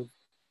because of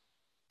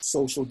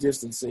social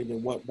distancing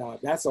and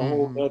whatnot. That's a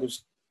whole other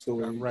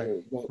story.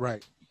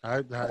 Right.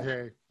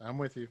 Hey, I'm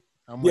with you.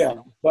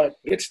 But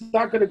it's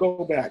not going to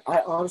go back.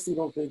 I honestly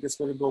don't think it's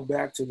going to go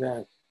back to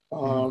that,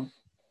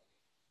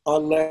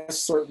 unless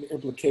certain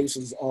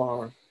implications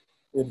are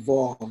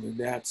involved, and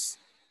that's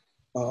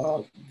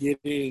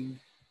getting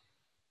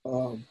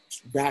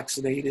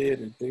vaccinated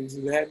and things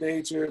of that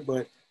nature.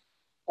 But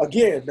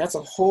again, that's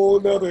a whole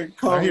nother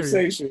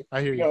conversation.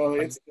 I hear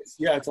you. It's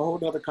a whole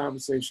nother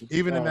conversation.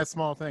 Even in that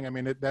small thing, I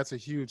mean, that's a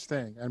huge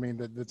thing. I mean,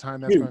 the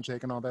time that's going to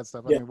take and all that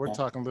stuff. I mean, we're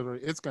talking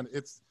literally.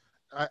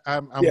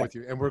 I'm with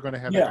you, and we're going to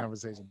have that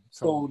conversation.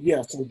 So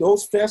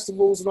those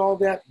festivals and all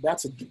that,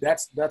 that's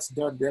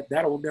done.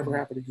 That will never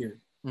happen again.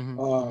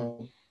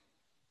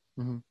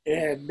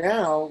 And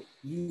now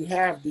you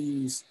have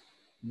these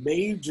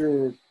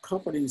major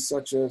companies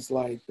such as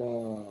like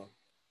the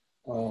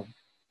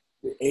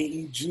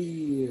AEG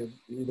and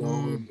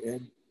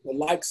and the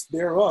likes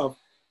thereof.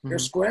 They're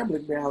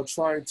scrambling now,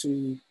 trying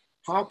to,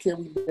 how can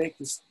we make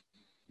this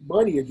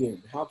money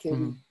again? How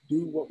can we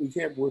do what we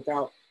can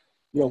without,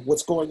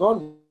 what's going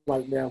on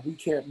right now? We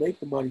can't make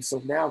the money,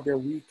 so now they're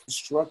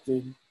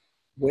reconstructing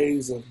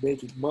ways of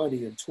making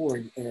money and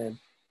touring. And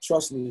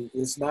trust me,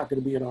 it's not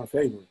going to be in our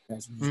favor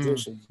as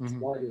musicians, as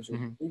writers,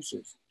 and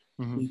producers,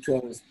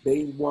 because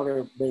they want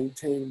to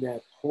maintain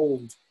that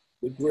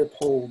the grip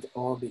hold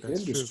on the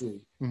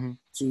industry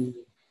to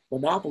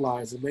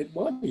monopolize and make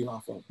money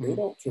off of. They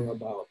don't care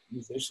about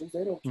musicians.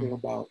 They don't care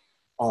about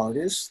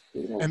artists.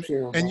 They don't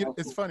care about. And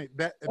it's funny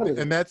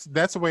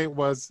that's the way it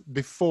was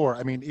before.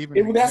 I mean,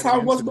 even that's how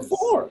it was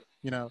before.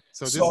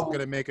 So this is going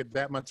to make it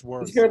that much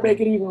worse. It's going to make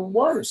it even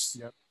worse.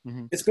 Yep.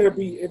 It's going to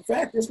be, in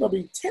fact, it's going to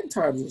be 10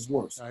 times as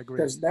worse. I agree.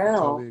 Because now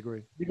totally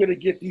agree. You're going to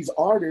get these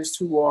artists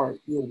who are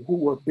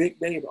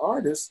big name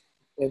artists,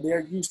 and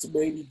they're used to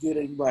maybe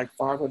getting like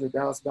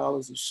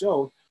 $500,000 a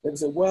show. And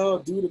say, well,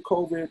 due to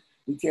COVID,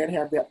 we can't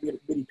have that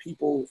many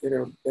people in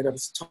a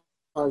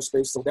time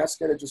space, so that's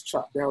going to just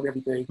chop down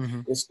everything.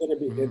 It's going to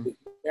be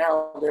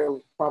now they're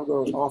probably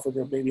going to offer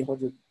them maybe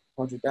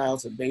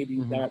 100,000, maybe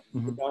not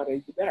even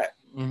that,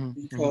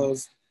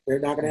 because they're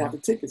not going to have the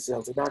ticket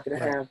sales. They're not going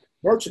to have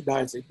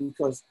merchandising,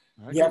 because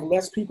you have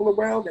less people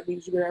around. That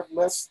means you're going to have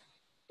less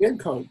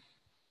income.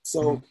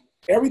 So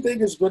everything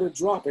is going to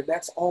drop, and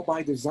that's all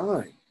by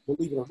design.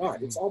 Believe it or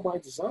not, it's all by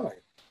design.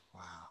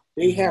 Wow.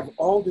 They have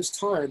all this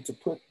time to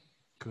put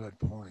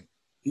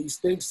these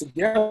things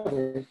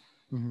together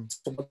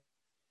to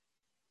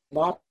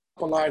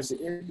monopolize the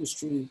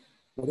industry,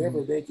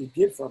 whatever they can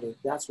get from it.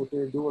 That's what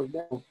they're doing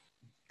now.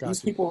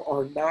 These people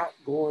are not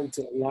going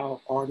to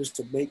allow artists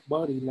to make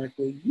money like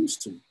they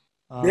used to.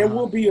 There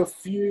will be a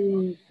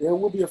few. There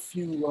will be a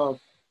few.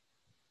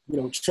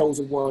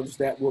 Chosen ones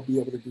that will be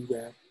able to do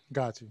that.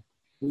 Got you.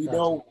 We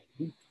know.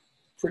 We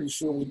pretty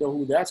sure we know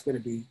who that's going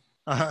to be.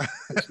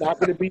 It's not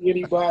going to be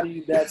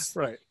anybody that's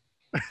right.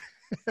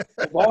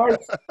 of ours,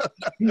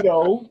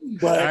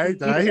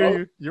 But I hear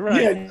you. You're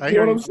right. Yeah, you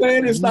know what I'm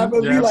saying. It's not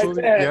going to be like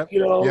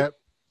that.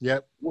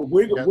 Yep.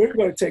 We're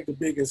going to take the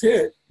biggest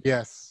hit.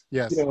 Yes.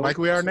 Like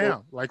we are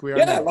now. Like we are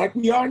now. Like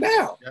we are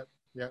now.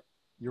 Yep.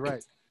 You're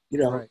right.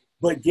 Right.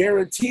 But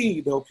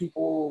guaranteed, though,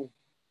 people,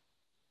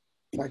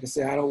 like I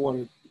said, I don't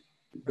want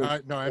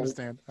to. No, I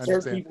understand.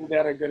 Certain people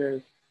that are going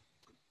to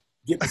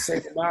get the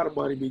same amount of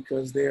money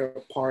because they're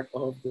a part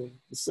of the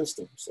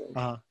system. So.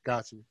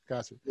 Got you.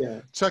 Yeah.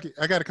 Chuckii,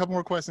 I got a couple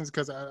more questions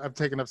because I've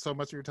taken up so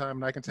much of your time,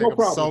 and I can take up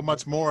so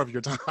much more of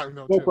your time.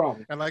 No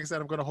problem. And like I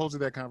said, I'm going to hold you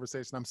that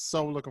conversation. I'm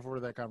so looking forward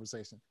to that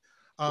conversation.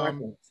 I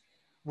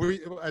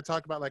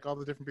talked about like all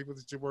the different people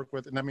that you work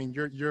with, and I mean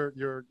your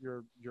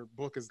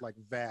book is like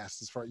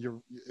vast as far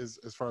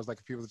as like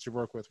the people that you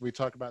work with. We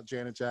talked about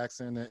Janet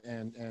Jackson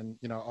and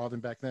all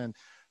them back then.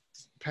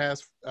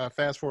 Fast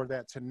forward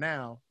that to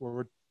now,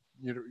 where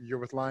you're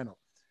with Lionel.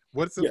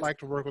 What's it like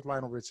to work with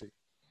Lionel Richie?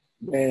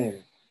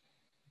 Man.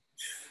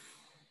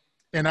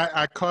 And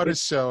I caught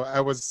his show. I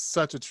was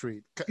such a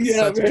treat.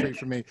 A treat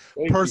for me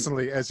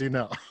personally, as you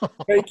know.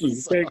 Thank you.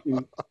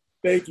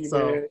 Thank you,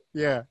 man.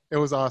 Yeah, it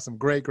was awesome.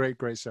 Great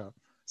show.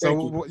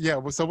 So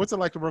so what's it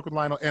like to work with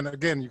Lionel? And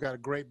again, you got a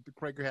great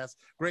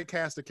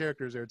cast of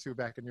characters there too,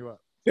 backing you up.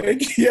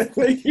 Thank you. Yeah,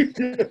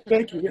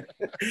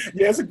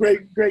 it's a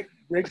great group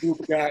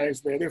of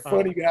guys, man. They're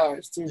funny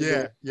guys too.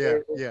 Yeah.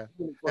 Really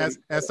as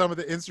some of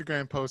the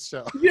Instagram posts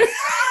show. Yeah.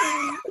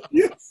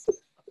 Yes.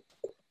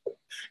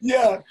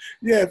 Yeah.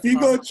 If you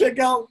go check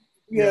out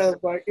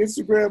my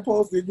Instagram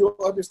posts, then you'll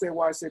understand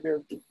why I say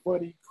they're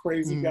funny,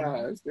 crazy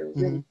guys. They're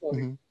really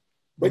funny.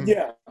 But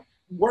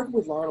working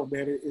with Lionel,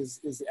 man, is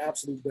the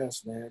absolute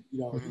best, man.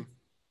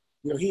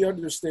 He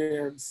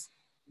understands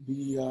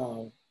he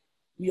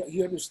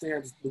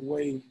understands the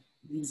way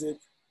music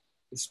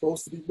is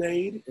supposed to be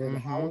made and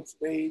how it's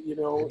made. He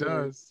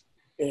does,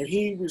 and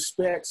he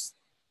respects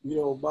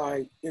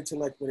my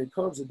intellect when it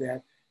comes to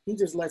that. He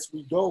just lets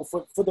me go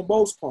for the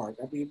most part.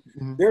 I mean,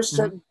 there's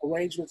certain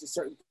arrangements and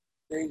certain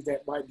things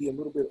that might be a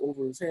little bit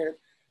over his head.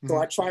 So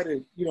I try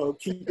to,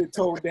 keep it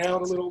toned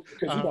down a little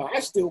because, I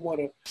still want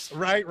to.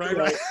 Right.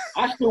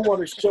 I still want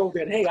to show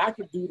that, hey, I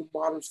can do the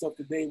modern stuff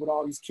today with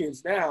all these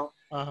kids now.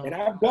 And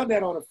I've done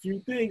that on a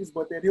few things,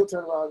 but then he'll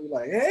turn around and be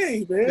like,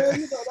 hey,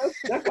 man,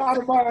 that's out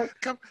of my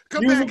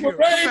musical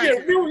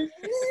range. Really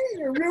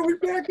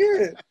back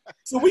in.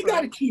 So we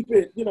got to keep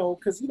it,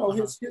 because,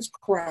 his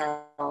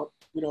crowd,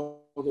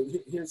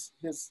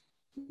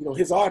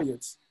 his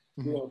audience,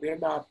 they're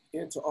not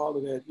into all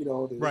of that,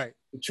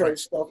 the church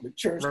stuff, the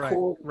church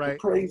core, the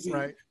crazy.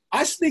 Right.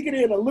 I sneak it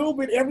in a little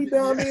bit every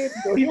now and then.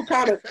 He'll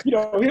kind of,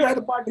 he'll have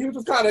the mic, he'll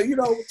just kind of,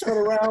 turn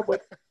around.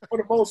 But for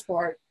the most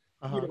part,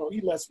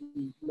 he lets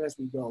me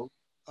go.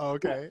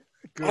 Okay.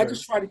 Good. I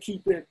just try to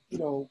keep it,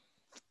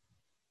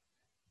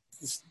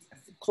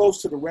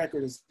 close to the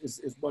record as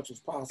much as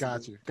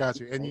possible. Got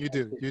you. And you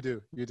do.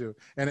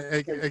 And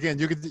again,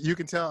 you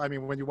can tell. I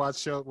mean, when you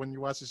watch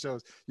the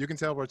shows, you can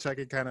tell where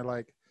Chuckii kind of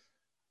like,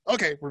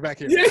 okay, we're back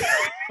here.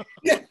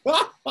 Yeah.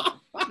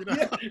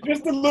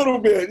 Just a little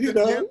bit,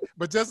 Yeah,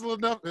 but just a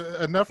little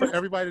enough for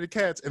everybody to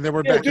catch, and then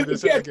we're back to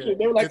this again.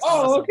 They were like,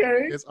 awesome.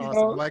 Okay. It's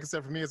awesome. Like I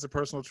said, for me, it's a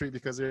personal treat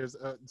because there's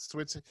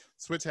Switch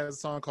has a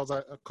song called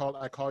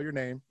I Call Your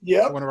Name.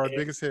 Yeah. One of our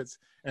biggest hits,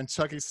 and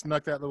Chuckii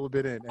snuck that little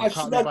bit in and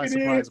caught me by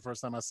surprise the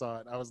first time I saw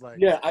it. I was like,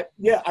 I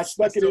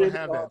snuck it in. I still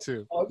have that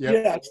too.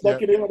 I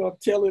snuck it in on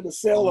Telling the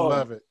Cell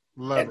on.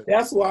 Love it.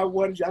 That's why I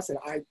wanted you. I said,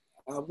 I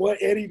want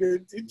Eddie to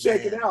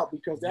check it out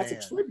because that's a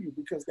tribute,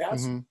 because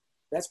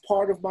that's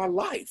part of my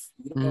life.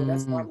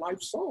 That's my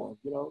life song,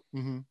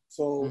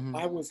 So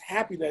I was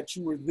happy that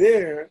you were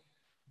there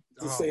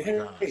to say,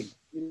 hey,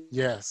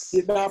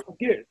 did not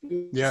forget.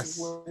 Yes.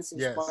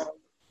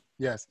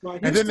 My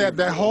and then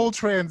that whole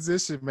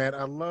transition, man,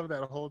 I love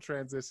that whole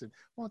transition.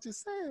 Won't you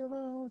say it?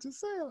 Won't you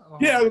say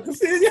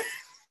it?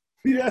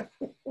 Yeah.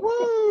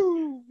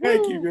 Woo!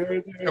 Thank you,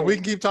 man. And we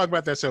can keep talking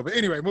about that show. But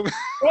anyway,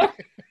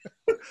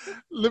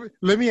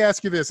 let me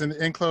ask you this.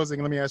 In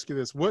closing, let me ask you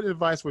this. What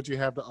advice would you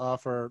have to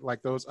offer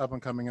like those up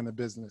and coming in the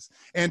business?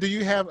 And do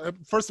you have,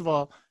 first of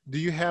all, do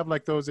you have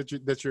like those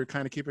that you're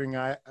kind of keeping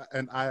an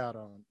eye out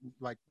on?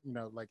 Like,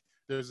 like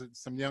there's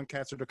some young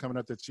cats that are coming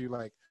up that you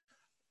like.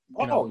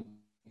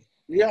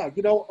 Yeah.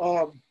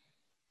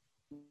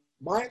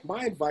 My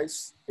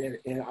advice, and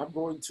I'm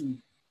going to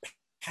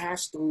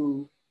pass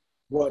through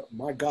what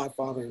my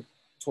godfather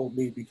told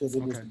me because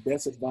it was the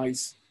best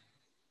advice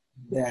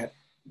that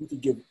you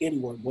could give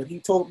anyone. What he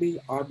told me,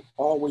 I'm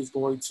always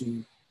going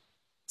to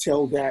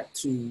tell that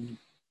to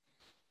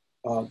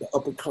the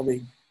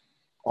up-and-coming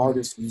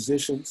artists,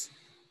 musicians,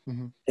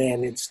 and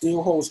it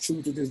still holds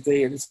true to this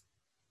day, and it's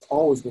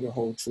always going to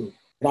hold true.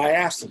 And I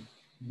asked him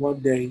one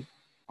day,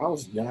 I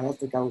was young, I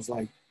think I was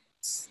like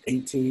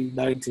 18,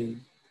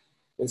 19.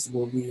 This is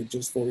when we had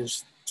just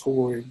finished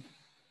touring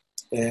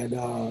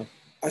And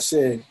I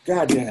said,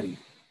 God, Daddy,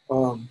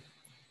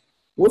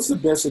 what's the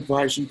best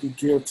advice you can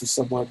give to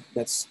someone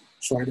that's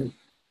trying to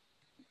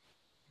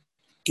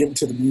get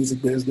into the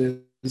music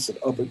business and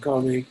up and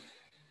coming?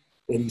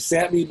 And he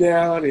sat me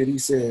down and he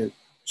said,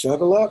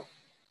 Chuckle up,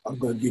 I'm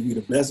going to give you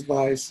the best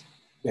advice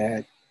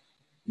that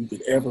you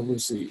could ever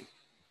receive.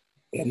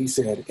 And he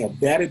said, and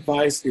that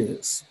advice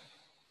is,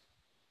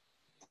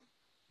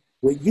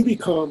 when you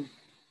become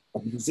a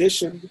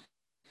musician,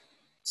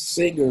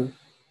 singer,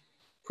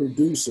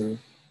 producer,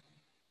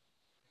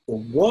 the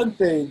one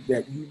thing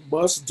that you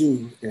must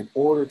do in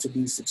order to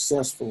be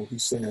successful, he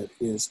said,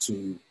 is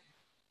to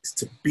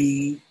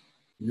be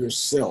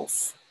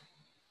yourself.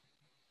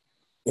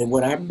 And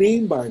what I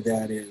mean by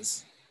that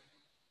is,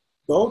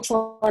 don't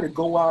try to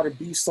go out and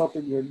be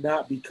something you're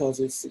not because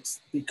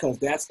because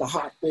that's the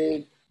hot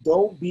thing.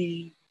 Don't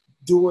be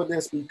doing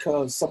this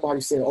because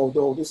somebody said, oh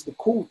no, this is the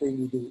cool thing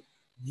to do.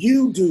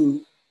 You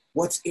do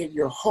what's in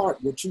your heart,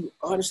 what you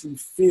honestly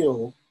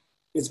feel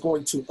is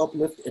going to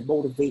uplift and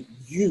motivate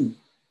you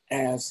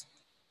as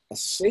a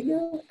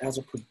singer, as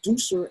a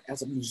producer,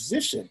 as a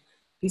musician.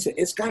 He said,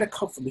 it's got to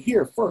come from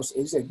here first.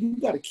 And he said, you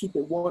got to keep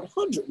it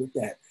 100 with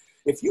that.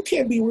 If you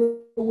can't be real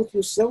with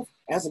yourself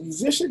as a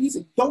musician, he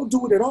said, don't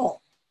do it at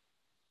all.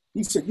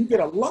 He said, you get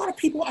a lot of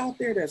people out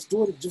there that's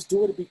doing it, just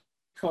doing it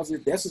because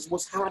this is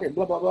what's hot and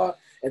blah, blah, blah.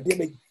 And then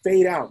they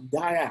fade out and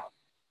die out.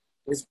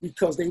 It's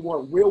because they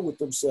weren't real with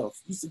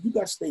themselves. He said, you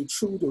got to stay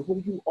true to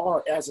who you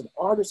are as an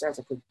artist, as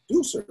a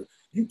producer.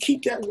 You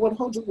keep that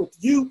 100 with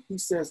you, he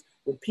says,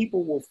 the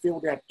people will feel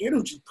that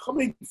energy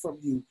coming from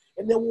you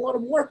and they'll want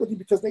to work with you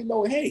because they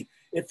know, hey,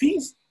 if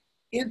he's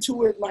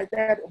into it like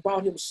that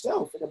about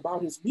himself and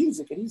about his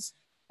music and he's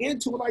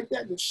into it like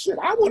that, then shit,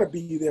 I want to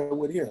be there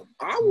with him.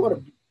 I want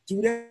to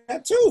do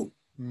that too.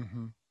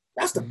 Mm-hmm.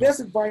 That's the best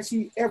advice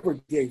he ever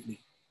gave me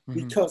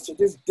because to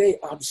this day,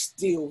 I'm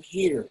still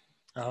here.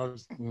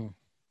 You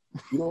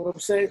know what I'm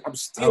saying? I'm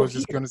still. I was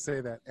just going to say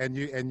that, and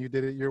you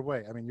did it your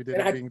way. I mean, you did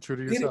it being true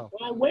to yourself. Did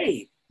it my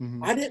way.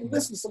 Mm-hmm. I didn't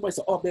listen to somebody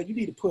say, "Oh man, you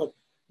need to put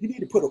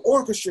an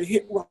orchestra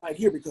hit right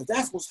here because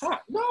that's what's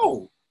hot."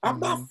 No, I'm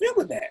not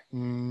feeling that.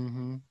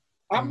 Mm-hmm.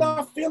 I'm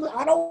not feeling.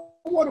 I don't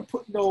want to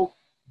put no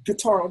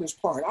guitar on this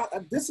part.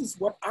 This is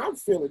what I'm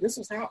feeling. This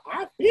is how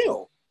I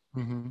feel.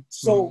 Mm-hmm.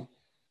 So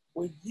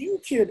when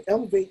you can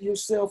elevate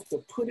yourself to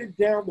put it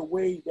down the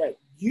way that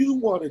you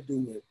want to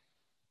do it.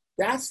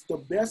 That's the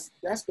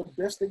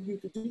best thing you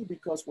can do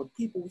because when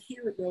people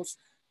hear it,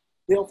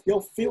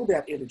 they'll feel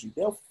that energy.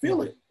 They'll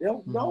feel it.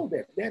 They'll know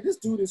that, man, this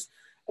dude is,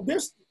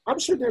 I'm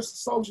sure there's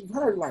songs you've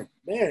heard like,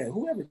 man,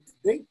 whoever,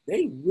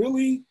 they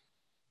really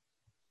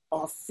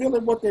are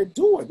feeling what they're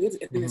doing.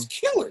 It's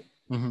killing.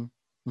 Mm-hmm.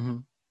 Mm-hmm.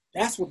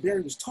 That's what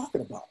Barry was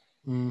talking about.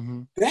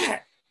 Mm-hmm.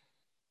 That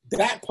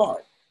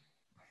part.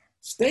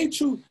 Stay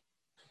true.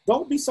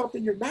 Don't be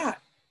something you're not.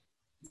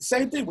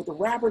 Same thing with the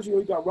rappers,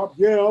 you got robbed.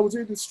 Yeah, I was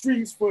in the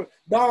streets for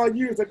 9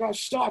 years. I got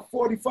shot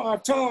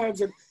 45 times,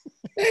 and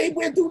they ain't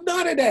went through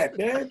none of that,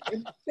 man.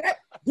 And that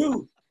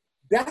dude,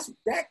 that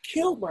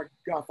killed my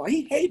godfather.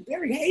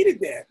 Barry hated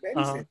that, man.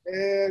 He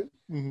said,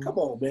 man, come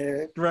on,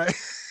 man. Right.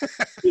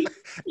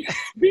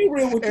 Be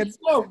real with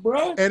yourself,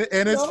 bro. And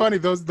it's funny,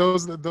 those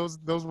ones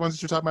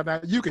that you're talking about now,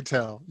 you could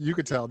tell.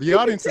 The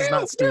audience is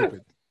not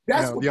stupid.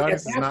 The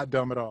audience is not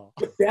dumb at all.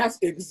 But that's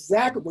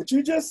exactly what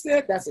you just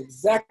said. That's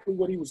exactly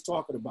what he was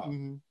talking about.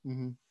 Mm-hmm,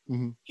 mm-hmm,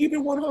 mm-hmm. Keep it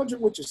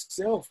 100 with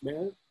yourself,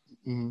 man.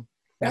 Mm-hmm,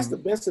 that's the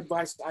best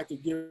advice I can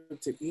give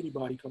to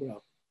anybody coming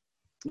up,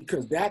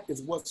 because that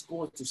is what's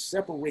going to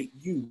separate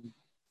you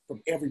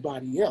from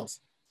everybody else.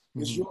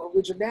 It's your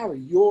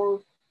originality.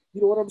 You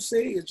know what I'm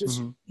saying? It's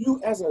just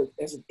you as an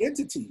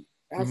entity,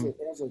 as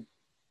a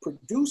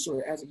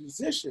producer, as a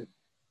musician.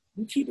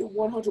 You keep it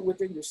 100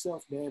 within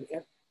yourself, man.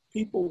 And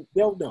people,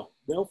 they'll know.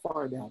 They'll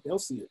find out. They'll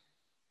see it.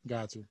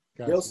 Gotcha.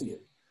 They'll see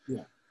it.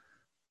 Yeah.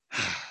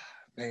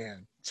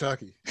 Man,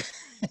 Chuckii.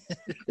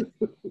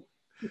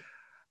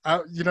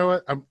 You know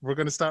what? We're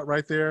going to stop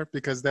right there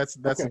because that's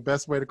the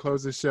best way to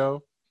close this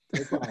show.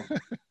 No problem.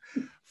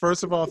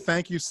 First of all,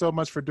 thank you so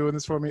much for doing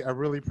this for me. I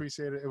really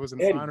appreciate it. It was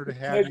an honor to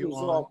have you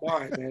on. All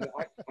mine, man.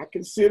 I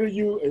consider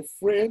you a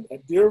friend, a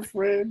dear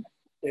friend,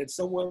 and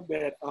someone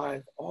that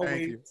I've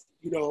always,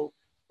 that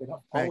I've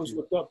always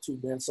looked up to,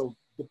 man. So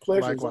the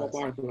pleasure is all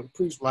mine, but I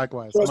appreciate.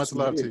 Likewise. Much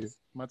love to you.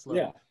 Much love.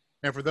 Yeah.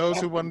 And for those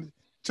who want,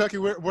 Chuckii,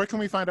 where can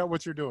we find out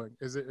what you're doing?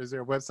 Is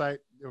there a website?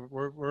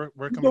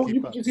 Where can we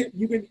keep up?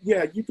 You can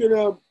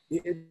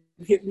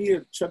hit me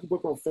at Chuckii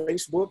Booker on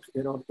Facebook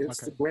and on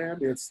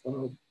Instagram. It's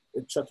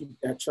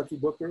Chuckii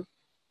Booker.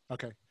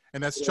 Okay.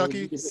 And that's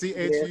Chuckii,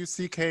 Chuckii.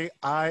 Booker.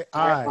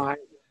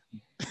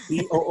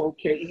 Yeah,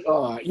 okay.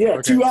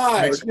 2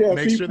 I's.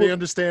 Make sure they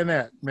understand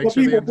that. Make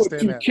sure they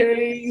understand that. 2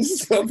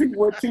 K's, some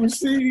people want 2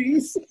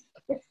 C's.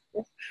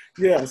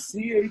 Yeah,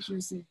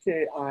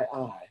 Chuckii.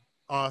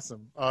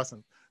 Awesome.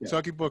 Yeah.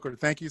 Chuckii Booker,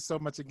 thank you so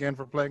much again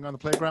for playing on the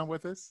playground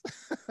with us.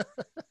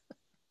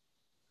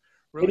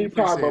 Really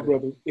Anytime, my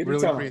brother. Anytime.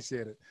 Really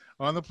appreciate it.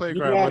 On the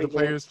playground,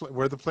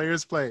 where the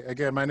players play.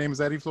 Again, my name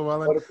is Eddie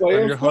Flewellen.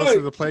 I'm your host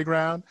of the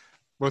playground.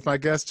 with my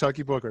guest,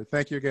 Chuckii Booker.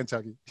 Thank you again,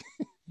 Chuckii.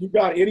 You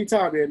got it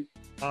anytime, man.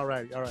 All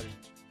right.